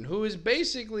Harden, who is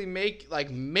basically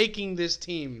making this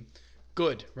team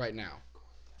good right now,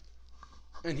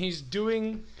 and he's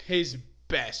doing his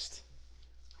best.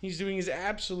 He's doing his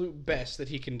absolute best that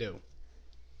he can do.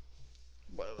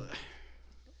 Well,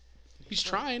 he's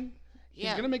trying. Yeah.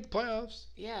 He's gonna make the playoffs,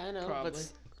 Yeah, I know. Probably.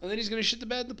 But and then he's gonna shit the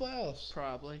bed in the playoffs,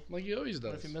 Probably. like he always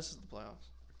What does. if he misses the playoffs?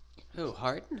 who,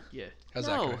 Harden? Yeah. How's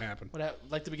that No. gonna happen?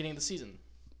 Like the beginning of the season.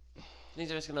 These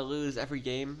are just gonna lose every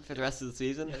game for the rest of the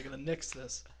season. Yeah, they're gonna nix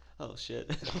this. Oh shit.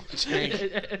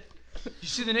 You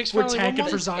see the Knicks We're finally tanking won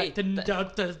for one? Zion.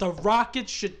 The Rockets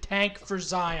should tank for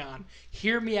Zion.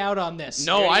 Hear me out on this.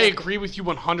 No, I agree with you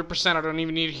 100%. I don't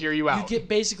even need to hear you You out. get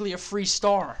basically a free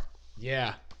star.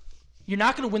 Yeah. You're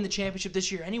not going to win the championship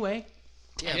this year anyway.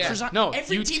 Yeah, For Zion. No,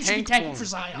 Every you team should be tank tanking for for him.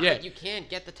 Zion. Yeah. You can't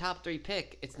get the top 3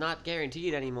 pick. It's not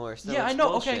guaranteed anymore. So Yeah, I it's know.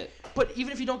 bullshit. Okay, but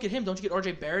even if you don't get him, don't you get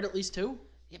RJ Barrett at least too?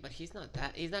 Yeah, but he's not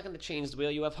that. He's not gonna change the wheel.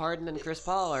 You have Harden and Chris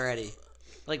Paul already.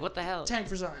 Like what the hell? Tank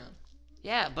for Zion.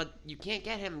 Yeah, but you can't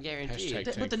get him guaranteed.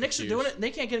 Hashtag- But the for Knicks are Hughes. doing it, and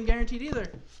they can't get him guaranteed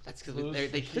either. That's because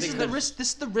they This is the risk. This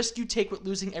is the risk you take with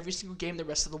losing every single game the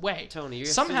rest of the way. Tony, you're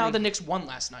Somehow assuming- the Knicks won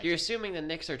last night. You're assuming the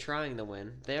Knicks are trying to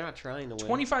win. They're not trying to win.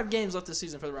 25 games left this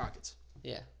season for the Rockets.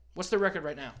 Yeah. What's their record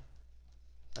right now?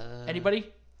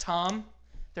 Anybody? Tom?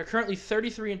 They're currently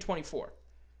 33 and 24.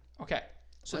 Okay.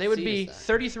 So What they would seed be is that?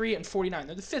 33 and 49.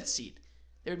 They're the 5th seed.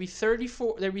 They would be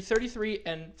 34. They would be 33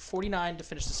 and 49 to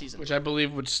finish the season. Which I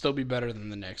believe would still be better than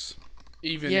the Knicks.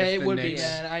 Even yeah, if it the would Knicks, be,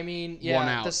 man. I mean, won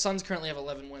yeah, out. the Suns currently have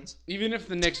 11 wins. Even if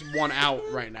the Knicks won out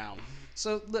right now.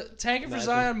 So the tanking for Imagine.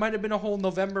 Zion might have been a whole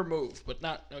November move, but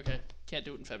not okay. Can't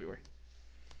do it in February.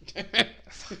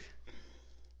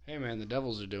 Hey man, the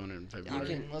Devils are doing it in February.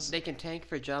 Okay. listen. They can tank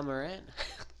for John Morant.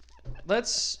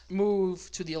 Let's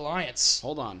move to the Alliance.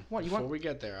 Hold on. What, you Before want- we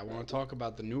get there, I want to talk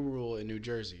about the new rule in New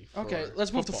Jersey. Okay, for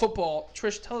let's move to football.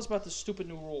 Trish, tell us about the stupid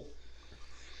new rule.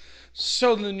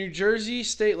 So the New Jersey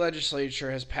state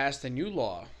legislature has passed a new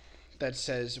law that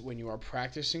says when you are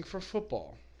practicing for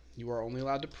football, you are only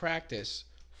allowed to practice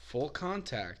full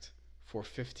contact for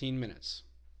 15 minutes.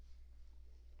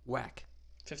 Whack.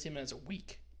 15 minutes a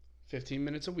week. 15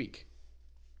 minutes a week.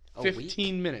 A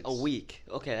 15 week? minutes. A week.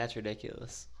 Okay, that's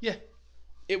ridiculous. Yeah.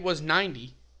 It was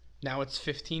 90. Now it's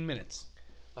 15 minutes.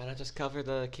 Why not just cover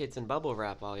the kids in bubble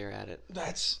wrap while you're at it?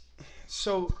 That's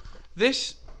so.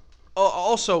 This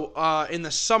also in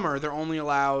the summer they're only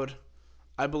allowed,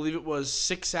 I believe it was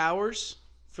 6 hours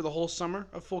for the whole summer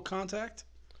of full contact.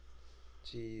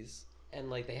 Jeez. And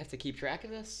like they have to keep track of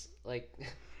this? Like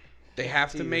They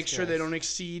have to Jesus make sure they Christ. don't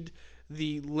exceed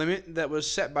the limit that was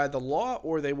set by the law,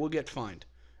 or they will get fined,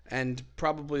 and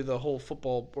probably the whole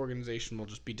football organization will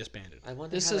just be disbanded. I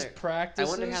wonder This how is they're- practice. I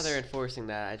wonder how they're enforcing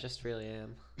that. I just really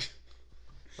am.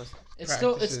 It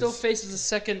still practices. faces a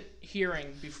second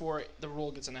hearing before the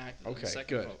rule gets enacted. Okay, the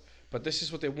second good. vote. But this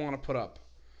is what they want to put up.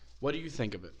 What do you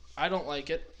think of it? I don't like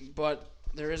it, but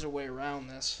there is a way around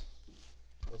this.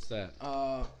 What's that?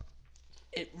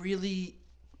 It really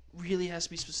has to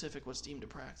be specific what's deemed a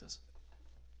practice.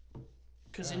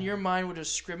 Because in your mind, would a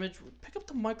scrimmage pick up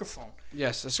the microphone?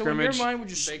 Yes, a So in scrimmage. your mind, would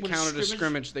they would counted a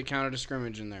scrimmage. They counted a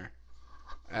scrimmage in there.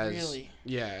 As, Really?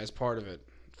 Yeah, as part of it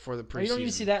for the preseason. Well, you don't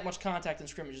even see that much contact in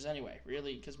scrimmages anyway,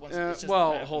 really, because once it's just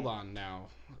well, happening. hold on now.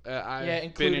 I've Yeah, been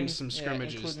including- in some yeah,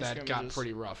 scrimmages including that got scrimmages.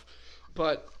 pretty rough.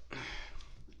 But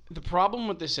the problem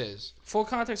with this is, Full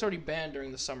contact's already banned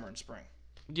during the summer and spring.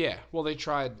 yeah, well, they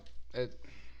tried it.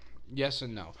 Yes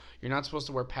and no. You're not supposed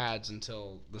to wear pads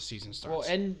until the season starts. Well,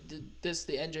 and the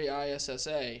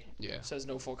NJISSA yeah. says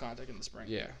no full contact in the spring.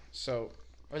 Yeah. So,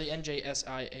 Or the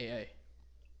NJSIAA.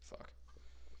 Fuck.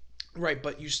 right,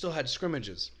 but you still had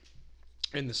scrimmages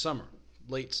in the summer,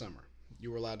 late summer.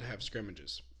 You were allowed to have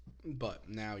scrimmages, but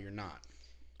now you're not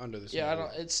under this. Yeah, new I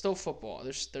don't. rule. It's still football.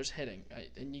 There's hitting,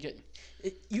 and you get.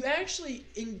 You actually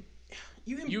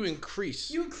You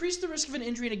increase. You increase the risk of an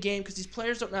injury in a game because these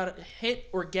players don't know how to hit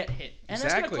or get hit, and that's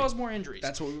Exactly. going to cause more injuries.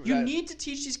 That's what you need to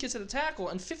teach these kids how to tackle,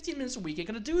 and 15 minutes a week ain't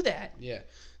going to do that. Yeah.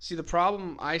 See, the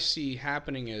problem I see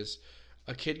happening is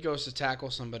a kid goes to tackle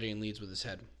somebody and leads with his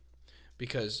head.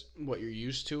 Because what you're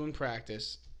used to in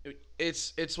practice,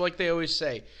 it's like they always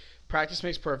say, practice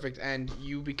makes perfect, and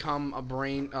you become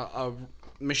a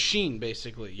machine,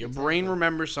 basically. Your brain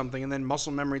remembers something, and then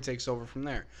muscle memory takes over from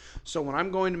there. So when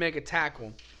I'm going to make a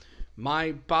tackle,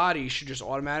 my body should just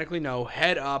automatically know,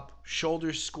 head up,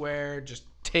 shoulders square, just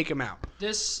take him out.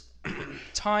 This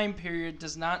time period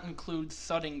does not include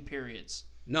thudding periods.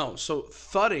 No, so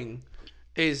thudding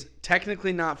is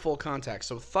technically not full contact.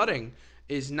 So thudding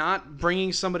is not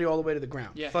bringing somebody all the way to the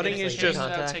ground. Yeah, thudding is just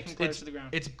taking players to the ground.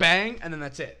 it's bang and then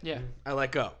that's it. Yeah. I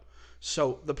let go.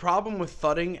 So the problem with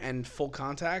thudding and full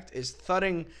contact is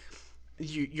thudding.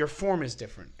 Your form is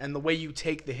different, and the way you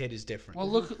take the hit is different. Well,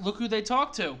 look who they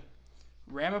talked to.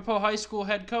 Ramapo High School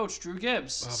head coach Drew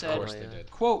Gibbs said, of course they did.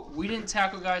 quote, "We didn't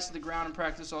tackle guys to the ground in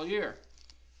practice all year."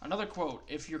 Another quote,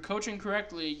 "If you're coaching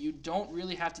correctly, you don't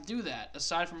really have to do that,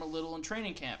 aside from a little in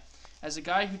training camp. As a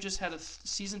guy who just had a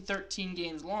season 13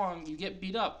 games long, you get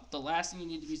beat up. The last thing you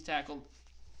need to be is tackled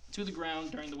to the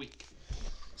ground during the week."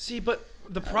 See, but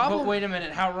the problem... But wait a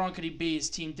minute, how wrong could he be? His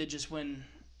team did just win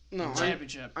the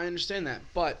championship. I understand that,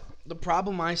 but the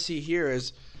problem I see here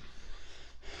is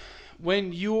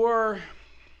when you're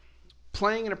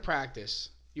playing in a practice,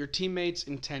 your teammate's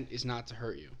intent is not to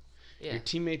hurt you. Yeah. Your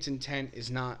teammate's intent is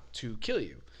not to kill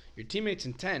you. Your teammate's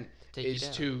intent Take you is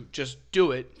down. to just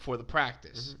do it for the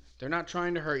practice. They're not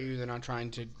trying to hurt you. They're not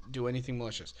trying to do anything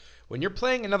malicious. When you're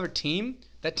playing another team,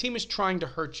 that team is trying to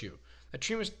hurt you.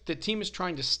 The team is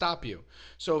trying to stop you.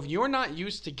 So if you're not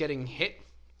used to getting hit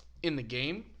in the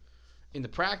game, in the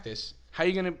practice, how are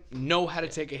you going to know how to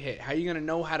take a hit? How are you going to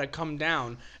know how to come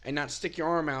down and not stick your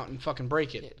arm out and fucking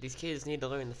break it? Yeah, these kids need to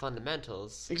learn the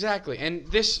fundamentals. Exactly. And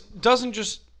this doesn't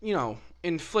just,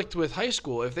 inflict with high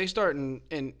school. If they start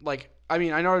I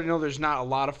already know there's not a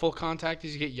lot of full contact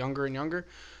as you get younger and younger,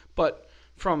 but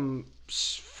from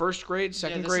first grade,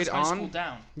 second grade this is high on. school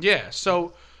down. Yeah,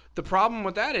 so the problem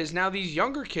with that is now these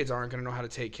younger kids aren't going to know how to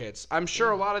take hits. I'm sure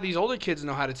a lot of these older kids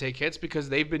know how to take hits because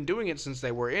they've been doing it since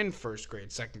they were in first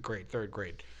grade, second grade, third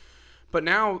grade. But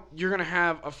now you're going to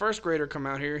have a first grader come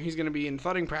out here. He's going to be in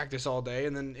thudding practice all day,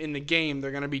 and then in the game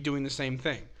they're going to be doing the same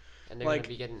thing. And they're going to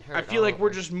be getting hurt. I feel like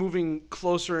we're just moving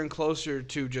closer and closer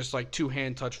to just like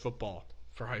two-hand touch football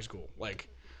for high school. Like,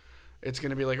 it's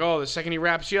going to be like, oh, the second he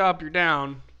wraps you up, you're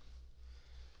down.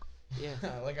 Yeah.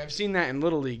 Like, I've seen that in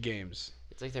Little League games.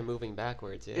 It's like they're moving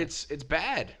backwards. Yeah. It's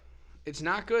bad. It's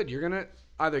not good. You're going to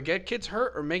either get kids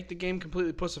hurt or make the game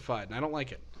completely pussified, and I don't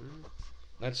like it.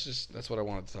 That's what I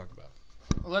wanted to talk about.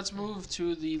 Let's move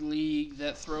to the league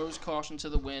that throws caution to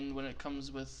the wind when it comes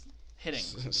with hitting.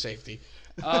 Safety.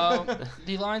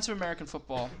 The Alliance of American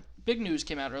Football. Big news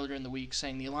came out earlier in the week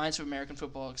saying the Alliance of American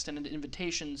Football extended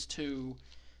invitations to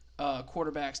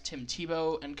quarterbacks Tim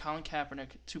Tebow and Colin Kaepernick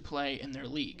to play in their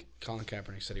league. Colin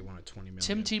Kaepernick said he wanted $20 million.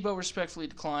 Tim Tebow respectfully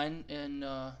declined and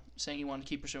saying he wanted to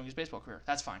keep pursuing his baseball career.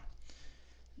 That's fine.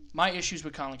 My issues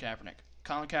with Colin Kaepernick.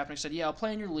 Colin Kaepernick said, "Yeah, I'll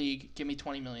play in your league. Give me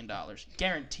 $20 million.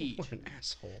 Guaranteed." What an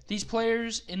asshole. These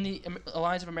players in the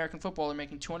Alliance of American Football are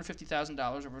making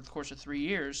 $250,000 over the course of 3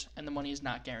 years, and the money is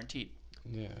not guaranteed.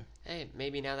 Yeah. Hey,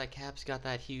 maybe now that Cap's got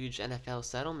that huge NFL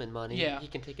settlement money, Yeah, he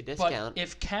can take a But discount.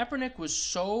 if Kaepernick was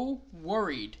so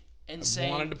worried and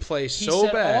saying, wanted to play he so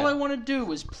said, bad. all I want to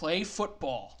do is play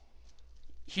football.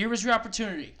 Here is your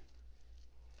opportunity.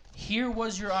 Here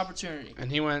was your opportunity.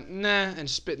 And he went, nah, and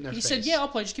spit in their He face. said, "Yeah, I'll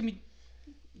play. Just give me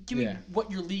Yeah.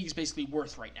 what your league's basically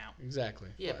worth right now." Exactly.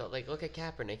 Yeah, but like, look at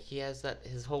Kaepernick. He has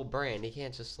his whole brand. He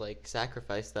can't just like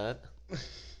sacrifice that.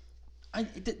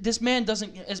 This man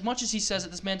doesn't, as much as he says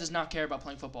it, this man does not care about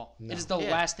playing football. No. It is the Yeah.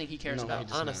 last thing he cares No, about. he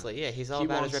does not. Honestly, yeah, he's all He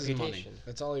about wants his his reputation. money.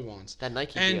 That's all he wants. That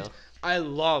Nike And deal. I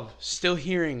love still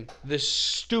hearing this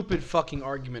stupid fucking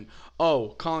argument.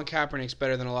 Oh, Colin Kaepernick's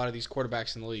better than a lot of these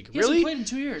quarterbacks in the league. He Really? hasn't played in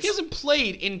 2 years. He hasn't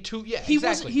played in 2 years. He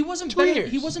exactly. wasn't 2 better.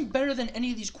 years. He wasn't better than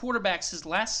any of these quarterbacks his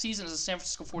last season as a San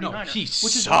Francisco 49er. he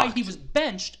which is why sucked. he was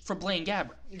benched for Blaine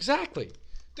Gabbert. Exactly.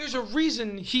 There's a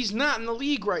reason he's not in the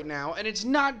league right now, and it's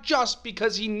not just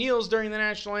because he kneels during the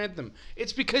national anthem.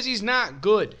 It's because he's not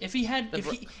good.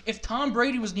 If Tom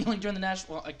Brady was kneeling during the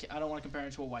national, well, I don't want to compare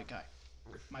him to a white guy.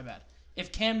 My bad.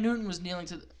 If Cam Newton was kneeling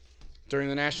During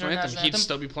the national during the anthem, national he'd anthem,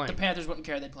 still be playing. the Panthers wouldn't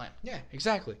care. They'd play him. Yeah,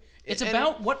 exactly. It's And-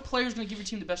 about what player's going to give your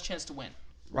team the best chance to win.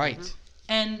 Right.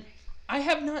 And I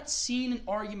have not seen an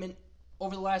argument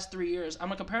over the last 3 years. I'm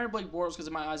going to compare to Blake Bortles because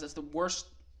in my eyes that's the worst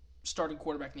starting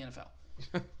quarterback in the NFL.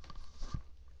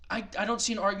 I don't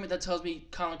see an argument that tells me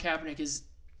Colin Kaepernick is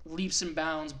leaps and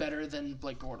bounds better than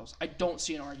Blake Bortles. I don't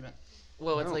see an argument.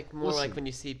 Well, it's No, like more listen. like when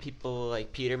you see people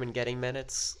like Peterman getting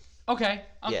minutes. Okay.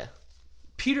 Yeah.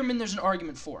 Peterman, there's an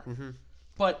argument for.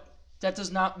 But that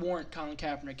does not warrant Colin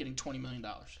Kaepernick getting $20 million.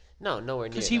 No, nowhere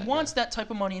near. Because he that, wants that type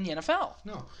of money in the NFL.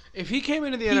 No. If he came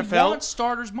into the He NFL, wants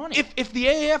starters' money. if the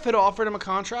AAF had offered him a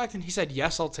contract and he said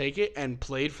yes, I'll take it, and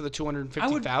played for the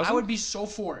 $250,000, I would be so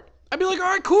for it. I'd be like, all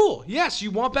right, cool. Yes,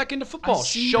 you want back into football. I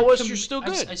see Show you're us you're still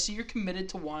good. I see you're committed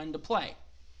to wanting to play.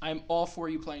 I'm all for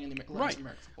you playing in the Alliance of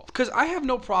American football. Because I have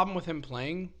no problem with him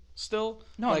playing still.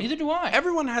 No, neither do I.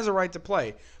 Everyone has a right to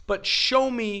play, but show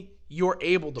me you're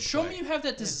able to play. Show me you have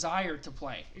that desire to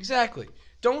play. Exactly.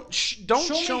 Don't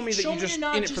show me that you're just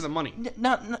in it for the money.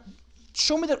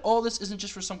 Show me that all this isn't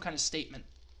just for some kind of statement.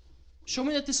 Show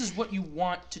me that this is what you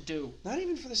want to do. Not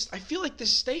even for this. I feel like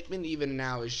this statement even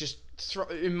now is just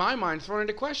in my mind thrown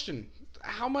into question.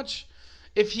 How much,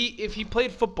 if he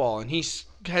played football and he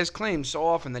has claimed so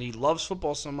often that he loves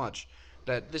football so much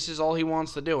that this is all he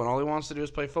wants to do and all he wants to do is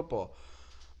play football,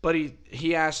 but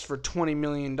he asked for $20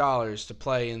 million to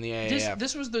play in the AAF.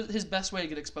 This was his best way to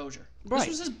get exposure. Right. This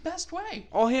was his best way.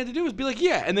 All he had to do was be like,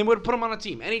 yeah, and they would have put him on a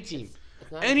team, any team.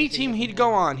 Any team he'd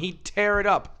go on, he'd tear it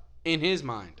up in his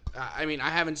mind. I mean, I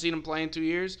haven't seen him play in 2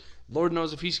 years. Lord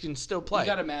knows if he can still play. You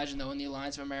got to imagine, though, in the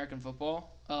Alliance of American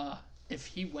Football, if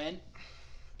he went...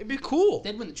 It'd be cool.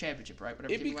 They'd win the championship, right?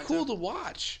 It'd be cool to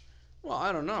watch. Well,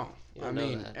 I don't know. I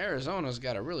mean, Arizona's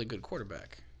got a really good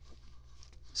quarterback.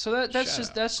 So that's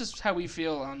just how we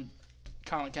feel on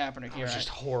Colin Kaepernick here. It's just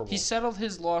horrible. He settled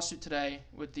his lawsuit today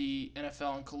with the NFL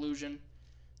on collusion.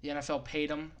 The NFL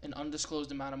paid him an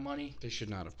undisclosed amount of money. They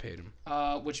should not have paid him.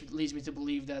 Which leads me to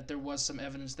believe that there was some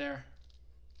evidence there.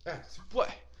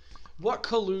 What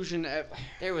collusion?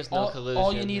 There was no collusion.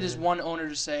 All you need is one owner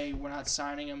to say, we're not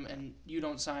signing him, and you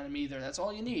don't sign him either. That's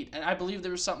all you need. And I believe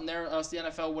there was something there, else the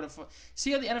NFL would have fought.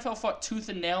 See how the NFL fought tooth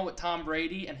and nail with Tom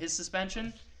Brady and his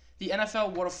suspension? The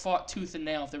NFL would have fought tooth and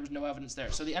nail if there was no evidence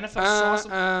there. So the NFL saw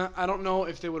some... I don't know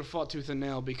if they would have fought tooth and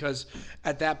nail because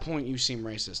at that point you seem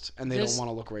racist, and they don't want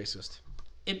to look racist.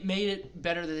 It made it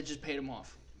better that they just paid him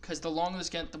off. Because the longer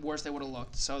this went, the worse they would have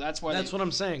looked. So that's why. That's what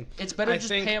I'm saying. It's better to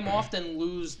just pay him off than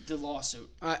lose the lawsuit.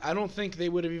 I don't think they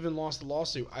would have even lost the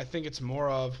lawsuit. I think it's more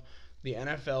of the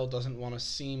NFL doesn't want to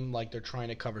seem like they're trying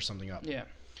to cover something up. Yeah.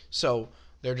 So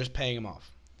they're just paying him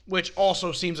off. Which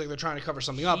also seems like they're trying to cover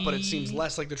something up, but it seems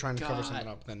less like they're trying to cover something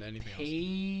up than anything else.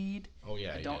 Paid. Oh,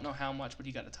 yeah. I don't know how much, but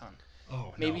he got a ton.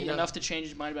 Oh, Maybe enough to change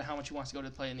his mind about how much he wants to go to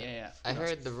play in the AAF. I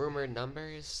heard the rumored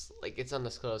numbers, like it's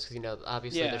undisclosed because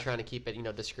obviously they're trying to keep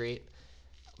it discreet.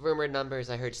 Rumored numbers,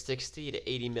 I heard 60 to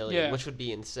 80 million, which would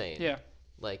be insane. Yeah.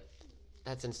 Like,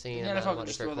 that's insane. The NFL can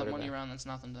just throw that money around. That's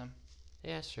nothing to them.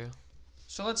 Yeah, it's true.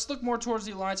 So let's look more towards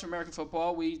the Alliance of American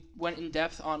Football. We went in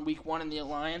depth on Week 1 in the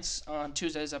Alliance on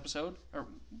Tuesday's episode, or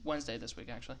Wednesday this week,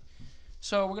 actually.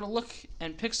 So we're going to look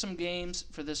and pick some games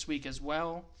for this week as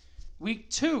well. Week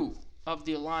 2 of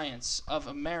the Alliance of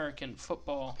American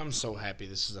Football. I'm so happy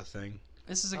this is a thing.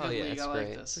 This is a good league. I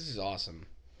like this. This is awesome.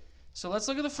 So let's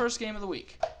look at the first game of the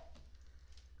week.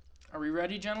 Are we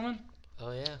ready, gentlemen?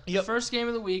 Oh, yeah. The first game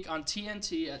of the week on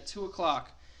TNT at 2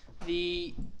 o'clock.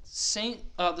 The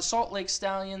Salt Lake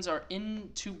Stallions are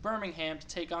into Birmingham to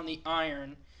take on the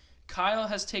Iron. Kyle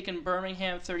has taken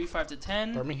Birmingham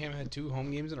 35-10. Birmingham had 2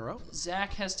 home games in a row?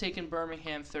 Zach has taken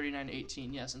Birmingham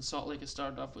 39-18. Yes, and Salt Lake has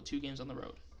started off with 2 games on the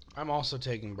road. I'm also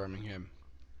taking Birmingham.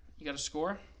 You got a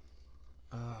score?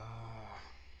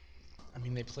 I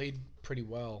mean, they played pretty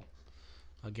well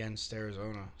against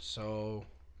Arizona, so...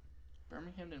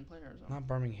 Birmingham didn't play Arizona. Not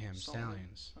Birmingham, Salt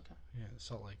Stallions. Lake. Okay. Yeah,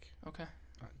 Salt Lake. Okay.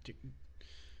 Dude,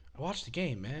 I watched the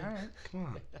game, man. All right. Come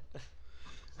on.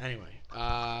 Anyway,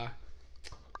 I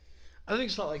think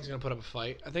Salt Lake's going to put up a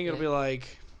fight. I think it'll be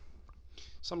like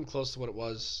something close to what it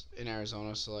was in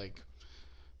Arizona. So, like,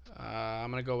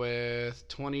 I'm going to go with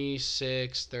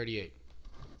 26-38.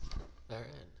 All right.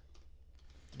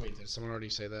 Wait, did someone already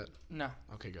say that? No.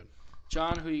 Okay, good.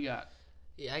 John, who you got?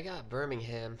 Yeah, I got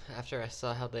Birmingham after I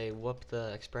saw how they whooped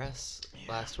the Express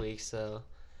last week. So,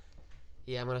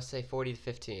 yeah, I'm going to say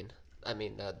 40-15. I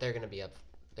mean, they're going to be up.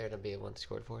 They're going to be one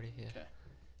scored 40, yeah. Okay.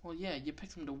 Well, yeah, you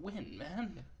picked them to win,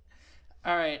 man.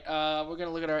 All right, we're going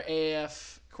to look at our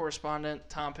AAF correspondent,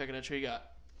 Tom Pickett. Who you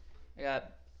got? I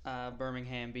got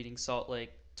Birmingham beating Salt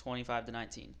Lake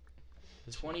 25-19.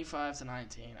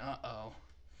 25-19. Uh-oh.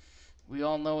 We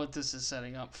all know what this is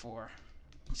setting up for.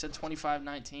 You said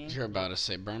 25-19? You're about to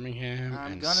say Birmingham,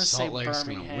 I'm and going to say Salt Lake's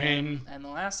going to win. And the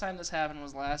last time this happened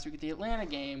was last week at the Atlanta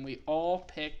game. We all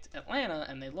picked Atlanta,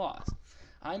 and they lost.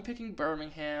 I'm picking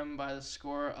Birmingham by the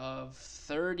score of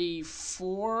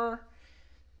 34-20.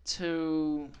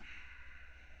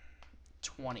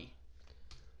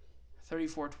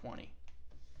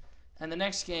 And the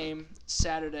next game,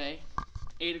 Saturday,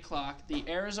 8 o'clock, the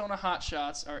Arizona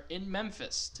Hotshots are in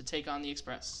Memphis to take on the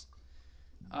Express.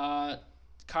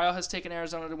 Kyle has taken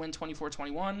Arizona to win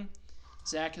 24-21.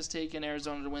 Zach has taken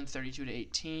Arizona to win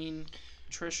 32-18.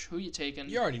 Trish, who you taking?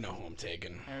 You already know who I'm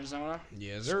taking. Arizona?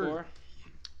 Yes, sir. Score?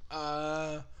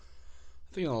 I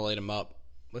think I'll light him up.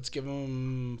 Let's give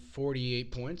him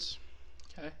 48 points.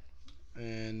 Okay.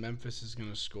 And Memphis is going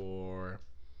to score.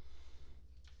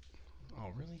 Oh,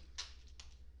 really?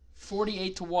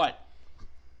 48 to what?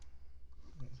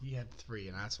 He had 3,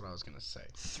 and that's what I was going to say.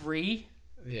 3?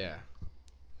 Yeah.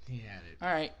 He had it.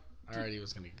 All right. I already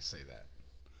was going to say that.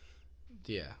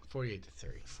 Yeah, 48 to 3.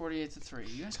 48 to 3.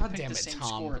 You guys God can pick damn the it, same Tom.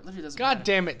 score. It literally doesn't God matter.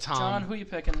 damn it, Tom. John, who you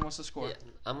picking? What's the score? Yeah,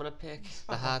 I'm gonna pick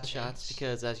the Hot Shots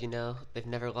because, as you know, they've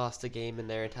never lost a game in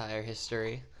their entire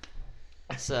history.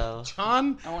 So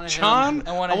John, I wanna hit John, him.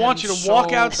 I, I wanna hit want you him to walk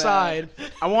so outside.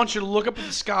 I want you to look up at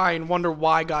the sky and wonder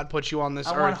why God put you on this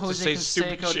I want earth to Jose say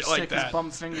stupid Canseco to shit stick like his that.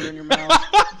 bum finger in your mouth.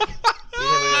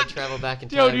 we're gonna travel back in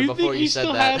time Yo, do you before think you he said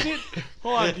still that. has it?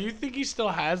 Hold on, do you think he still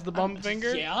has the bum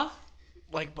finger? Yeah.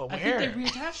 Like, but I where? think they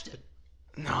reattached it.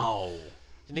 No.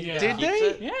 Yeah. Did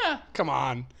they? Yeah. Come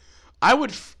on. I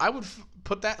would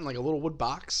put that in like a little wood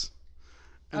box,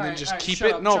 and All then right, just all right, keep shut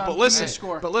it. up, No, John. but Give me listen, the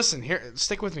score. but listen here.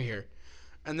 Stick with me here.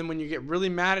 And then when you get really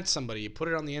mad at somebody, you put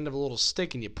it on the end of a little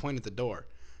stick and you point at the door,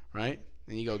 right?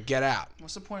 And you go, "Get out."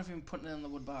 What's the point of even putting it in the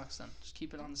wood box then? Just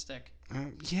keep it on the stick.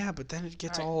 Yeah, but then it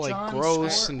gets All right, all like John,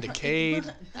 gross score. and decayed.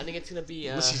 I think it's gonna be.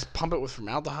 Unless you pump it with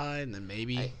formaldehyde, and then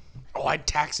maybe. I- I'd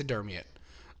taxidermy it.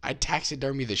 I'd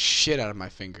taxidermy the shit out of my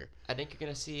finger. I think you're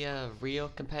gonna see a real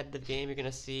competitive game. You're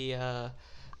gonna see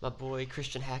my boy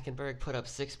Christian Hackenberg put up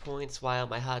 6 points while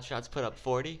my Hot Shots put up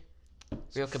 40.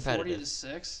 Real 40 competitive. to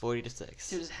 6. 40 to 6.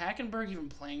 Dude, is Hackenberg even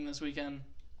playing this weekend?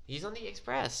 He's on the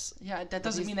Express. Yeah, that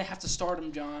doesn't mean they have to start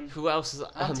him, John. Who else is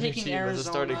I'm on their taking team as a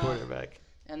starting Arizona. quarterback?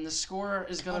 And the score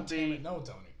is gonna be. No,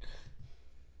 Tony.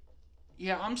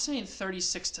 Yeah, I'm saying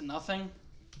 36 to nothing.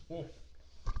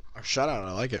 A shutout.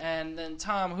 I like it. And then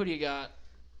Tom, who do you got?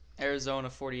 Arizona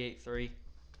 48-3.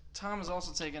 Tom is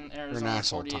also taking an Arizona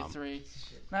asshole, Tom. 48-3.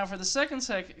 Now for the second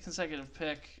consecutive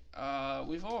pick,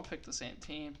 we've all picked the same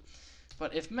team.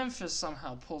 But if Memphis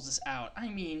somehow pulls this out, I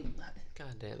mean,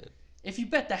 God damn it. if you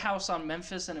bet the house on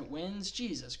Memphis and it wins,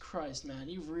 Jesus Christ, man,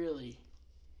 you've really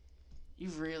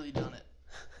done it.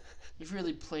 You've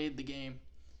really played the game.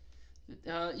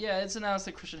 Yeah, it's announced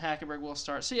that Christian Hackenberg will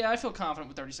start. So yeah, I feel confident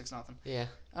with 36-0. Yeah.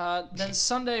 Then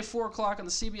Sunday, 4 o'clock on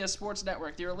the CBS Sports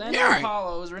Network, the Orlando Yeah, right.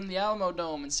 Apollos are in the Alamo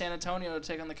Dome in San Antonio to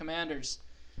take on the Commanders.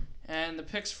 And the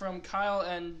picks from Kyle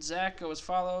and Zach go as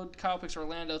followed. Kyle picks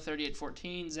Orlando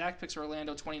 38-14. Zach picks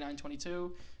Orlando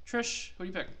 29-22. Trish, who do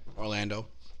you pick? Orlando.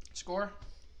 Score?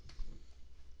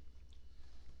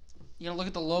 You gonna look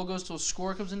at the logos till a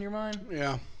score comes into your mind?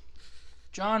 Yeah.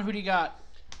 John, who do you got?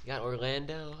 You got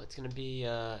Orlando. It's going to be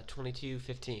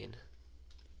 22-15.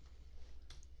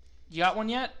 You got one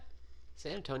yet?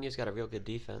 San Antonio's got a real good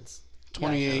defense.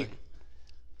 28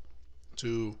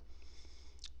 to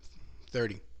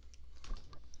 30.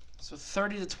 So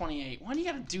 30-28. Why do you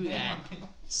gotta do that?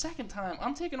 Second time.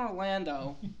 I'm taking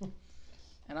Orlando.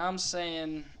 And I'm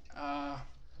saying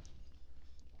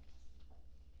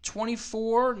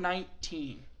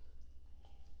 24-19.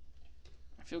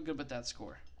 I feel good with that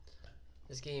score.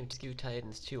 This game, two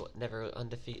Titans, never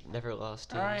lost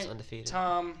teams, All right, undefeated.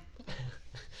 Tom.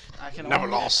 I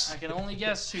can only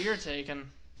guess who you're taking.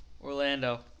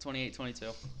 Orlando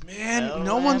 28-22. Man,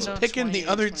 no one's Orlando picking the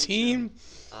other 28-22. team.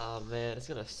 Oh man, it's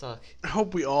gonna suck. I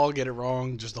hope we all get it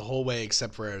wrong just the whole way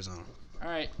except for Arizona. All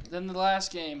right, then the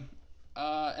last game.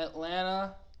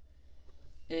 Atlanta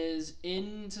is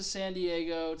into San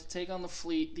Diego to take on the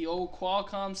Fleet, the old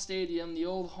Qualcomm Stadium, the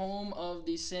old home of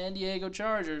the San Diego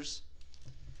Chargers.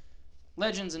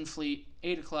 Legends and Fleet,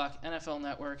 8 o'clock, NFL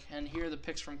Network. And here are the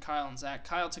picks from Kyle and Zach.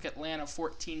 Kyle took Atlanta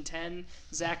 14-10.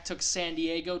 Zach took San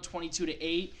Diego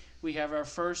 22-8. We have our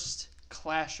first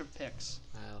clash of picks.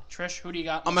 Wow. Trish, who do you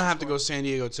got? I'm going to have to go San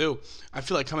Diego, too. I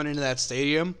feel like coming into that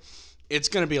stadium, it's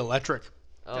going to be electric.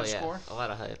 Oh Got a yeah, score? a lot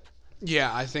of hype.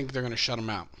 Yeah, I think they're going to shut them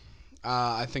out.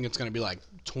 I think it's going to be like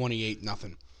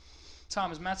 28-0.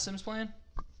 Tom, is Matt Sims playing?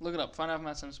 Look it up. Find out if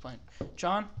Matt Sims is playing.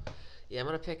 John, Yeah, I'm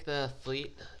gonna pick the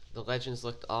Fleet. The Legends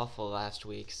looked awful last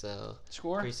week, so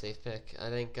score? pretty safe pick. I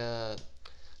think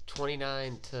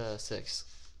 29-6.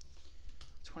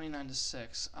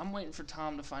 29-6. I'm waiting for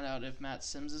Tom to find out if Matt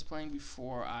Sims is playing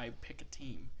before I pick a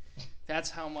team. That's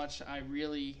how much I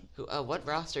really... Who? What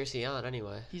roster is he on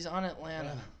anyway? He's on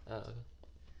Atlanta. Oh.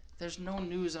 There's no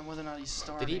news on whether or not he's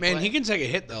starting. he- Man, But- he can take a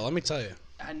hit, though. Let me tell you.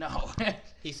 I know.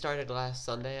 He started last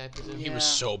Sunday, I presume. He Yeah. was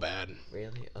so bad.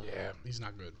 Really? Oh, Yeah, he's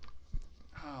not good.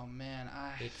 Oh, man.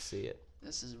 hate to see it.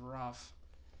 This is rough.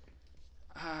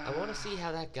 I want to see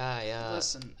how that guy,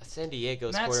 Listen, San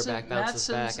Diego's Matt quarterback, Sim- Matt bounces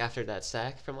Sims- back after that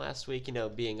sack from last week. You know,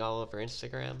 being all over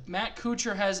Instagram. Matt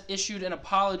Kuchar has issued an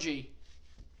apology.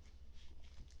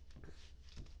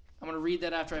 I'm going to read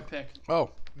that after I pick.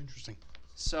 Oh, interesting.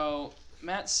 So,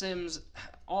 Matt Sims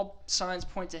all signs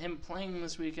point to him playing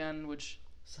this weekend, which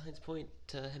Signs point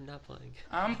to him not playing.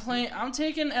 I'm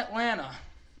taking Atlanta.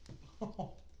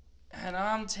 And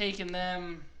I'm taking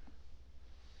them.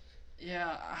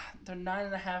 Yeah, they're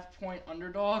 9.5-point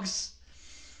underdogs.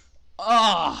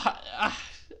 I'm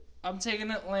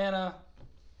taking Atlanta.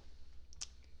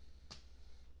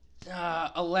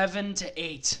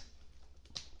 11-8.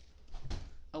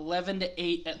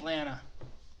 11-8 Atlanta.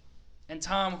 And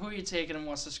Tom, who are you taking and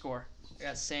what's the score? I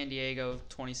got San Diego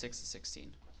 26-16.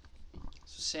 So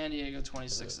San Diego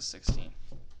 26-16.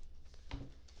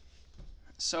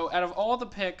 So out of all the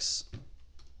picks,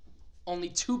 only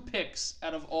 2 picks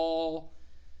out of all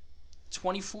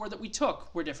 24 that we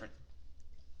took were different.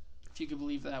 If you could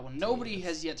believe that one. Nobody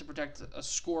has yet to predict a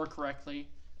score correctly.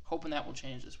 Hoping that will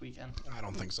change this weekend. I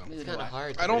don't think so. It's kind of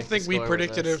hard. I don't think we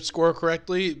predicted a score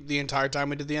correctly the entire time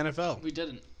we did the NFL. We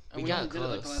didn't. And We got only did it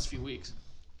like the close. last few weeks.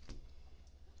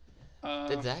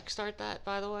 Did Zach start that,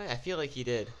 by the way? I feel like he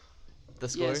did. The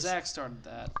Yeah, scores? Zach started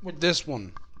that. With this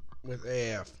one, with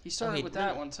AAF. He started with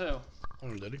that one too.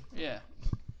 Oh, did he? Yeah.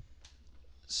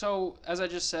 So, as I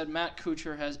just said, Matt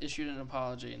Kuchar has issued an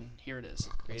apology, and here it is.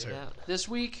 Read Let's it hear it. out. This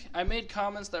week, I made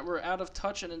comments that were out of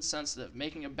touch and insensitive,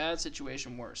 making a bad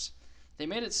situation worse. They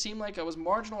made it seem like I was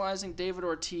marginalizing David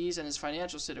Ortiz and his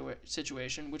financial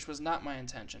situation, which was not my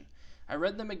intention. I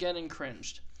read them again and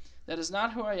cringed. That is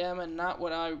not who I am and not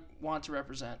what I want to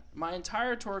represent. My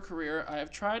entire tour career, I have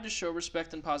tried to show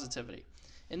respect and positivity.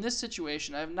 In this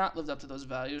situation, I have not lived up to those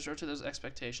values or to those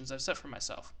expectations I've set for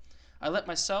myself. I let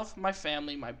myself, my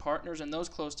family, my partners, and those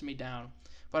close to me down,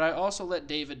 but I also let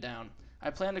David down. I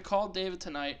plan to call David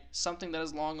tonight, something that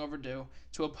is long overdue,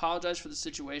 to apologize for the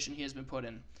situation he has been put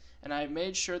in. And I have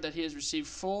made sure that he has received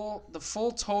the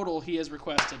full total he has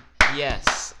requested.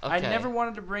 Yes. Okay. I never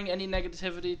wanted to bring any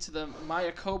negativity to the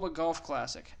Mayakoba Golf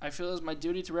Classic. I feel it is my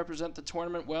duty to represent the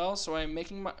tournament well, so I am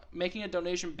making a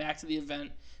donation back to the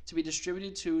event to be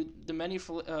distributed to the many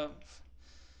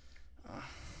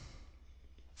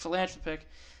philanthropic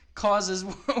causes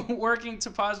working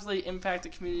to positively impact the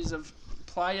communities of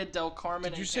Playa del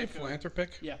Carmen. Did you and say Cancun.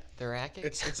 philanthropic? Yeah. The racket?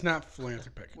 It's not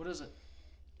philanthropic. What is it?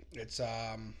 It's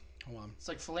hold on. It's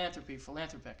like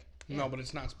philanthropic. No, but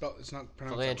it's not spelled. It's not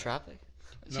pronounced. that way. Philanthropic?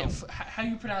 No. Yeah, how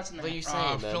you pronouncing that? What are you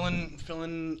saying,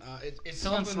 man? It's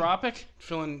Philanthropic?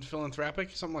 philanthropic,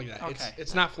 something like that. Okay.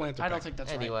 It's not philanthropic. I don't think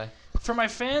that's right. Anyway. For my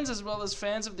fans as well as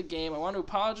fans of the game, I want to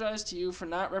apologize to you for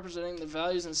not representing the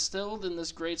values instilled in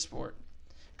this great sport.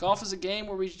 Golf is a game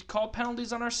where we call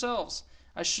penalties on ourselves.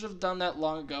 I should have done that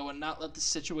long ago and not let the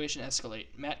situation escalate.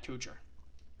 Matt Kuchar.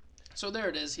 So there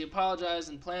it is. He apologized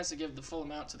and plans to give the full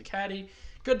amount to the caddy.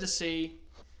 Good to see.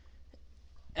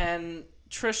 And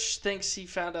Trish thinks he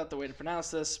found out the way to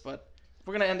pronounce this, but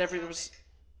we're going to end every...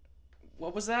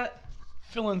 What was that?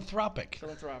 Philanthropic.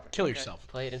 Philanthropic. Kill Okay. yourself.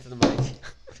 Play it into the mic.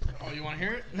 Oh, you want to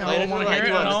hear it? No, Play it I into want the to mic. hear it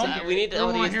You at want home. We need the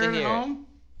Everyone audience hear to it hear at it. home?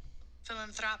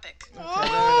 Philanthropic.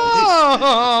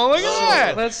 Oh, look at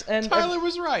that. Let's end... Tyler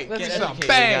was right. Let's Get get some educated,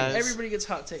 bang. guys. Everybody gets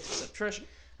hot takes except Trish.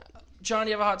 John,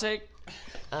 you have a hot take?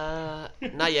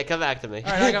 Not yet. Come back to me.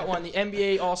 All right, I got one. The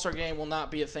NBA All-Star Game will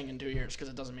not be a thing in 2 years because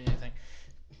it doesn't mean anything.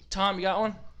 Tom, you got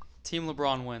one? Team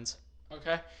LeBron wins.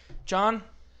 Okay. John?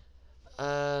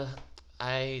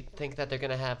 I think that they're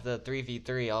gonna have the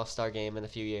 3v3 All-Star game in a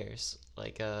few years.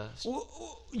 Like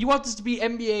You want this to be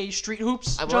NBA Street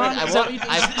Hoops, I want John? it- I Is that want- what you,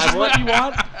 I- is I this what want- you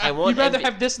want? I want. You'd rather NB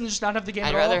have this than just not have the game I'd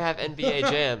at all? rather have NBA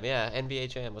Jam. Yeah, NBA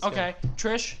Jam. Let's Okay.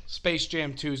 Trish? Space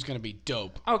Jam 2 is going to be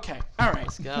dope. Okay. All right.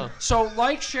 go. So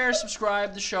like, share,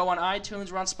 subscribe the show on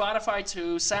iTunes. We're on Spotify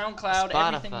too, SoundCloud,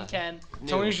 everything you Spotify. can.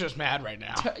 Tony's just mad right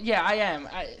now. Yeah, I am.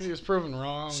 He was proven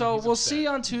wrong. So He's we'll upset. see you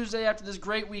on Tuesday after this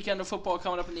great weekend of football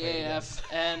coming up in the AAF.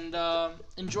 And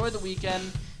enjoy the weekend.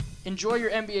 Enjoy your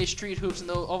NBA Street Hoops,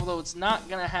 and although it's not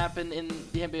going to happen in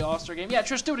the NBA All-Star Game. Yeah,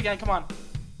 Trish, do it again. Come on.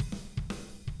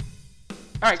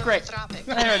 All right, great. Philanthropic.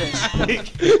 There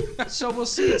it is. So we'll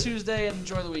see you Tuesday, and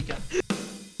enjoy the weekend.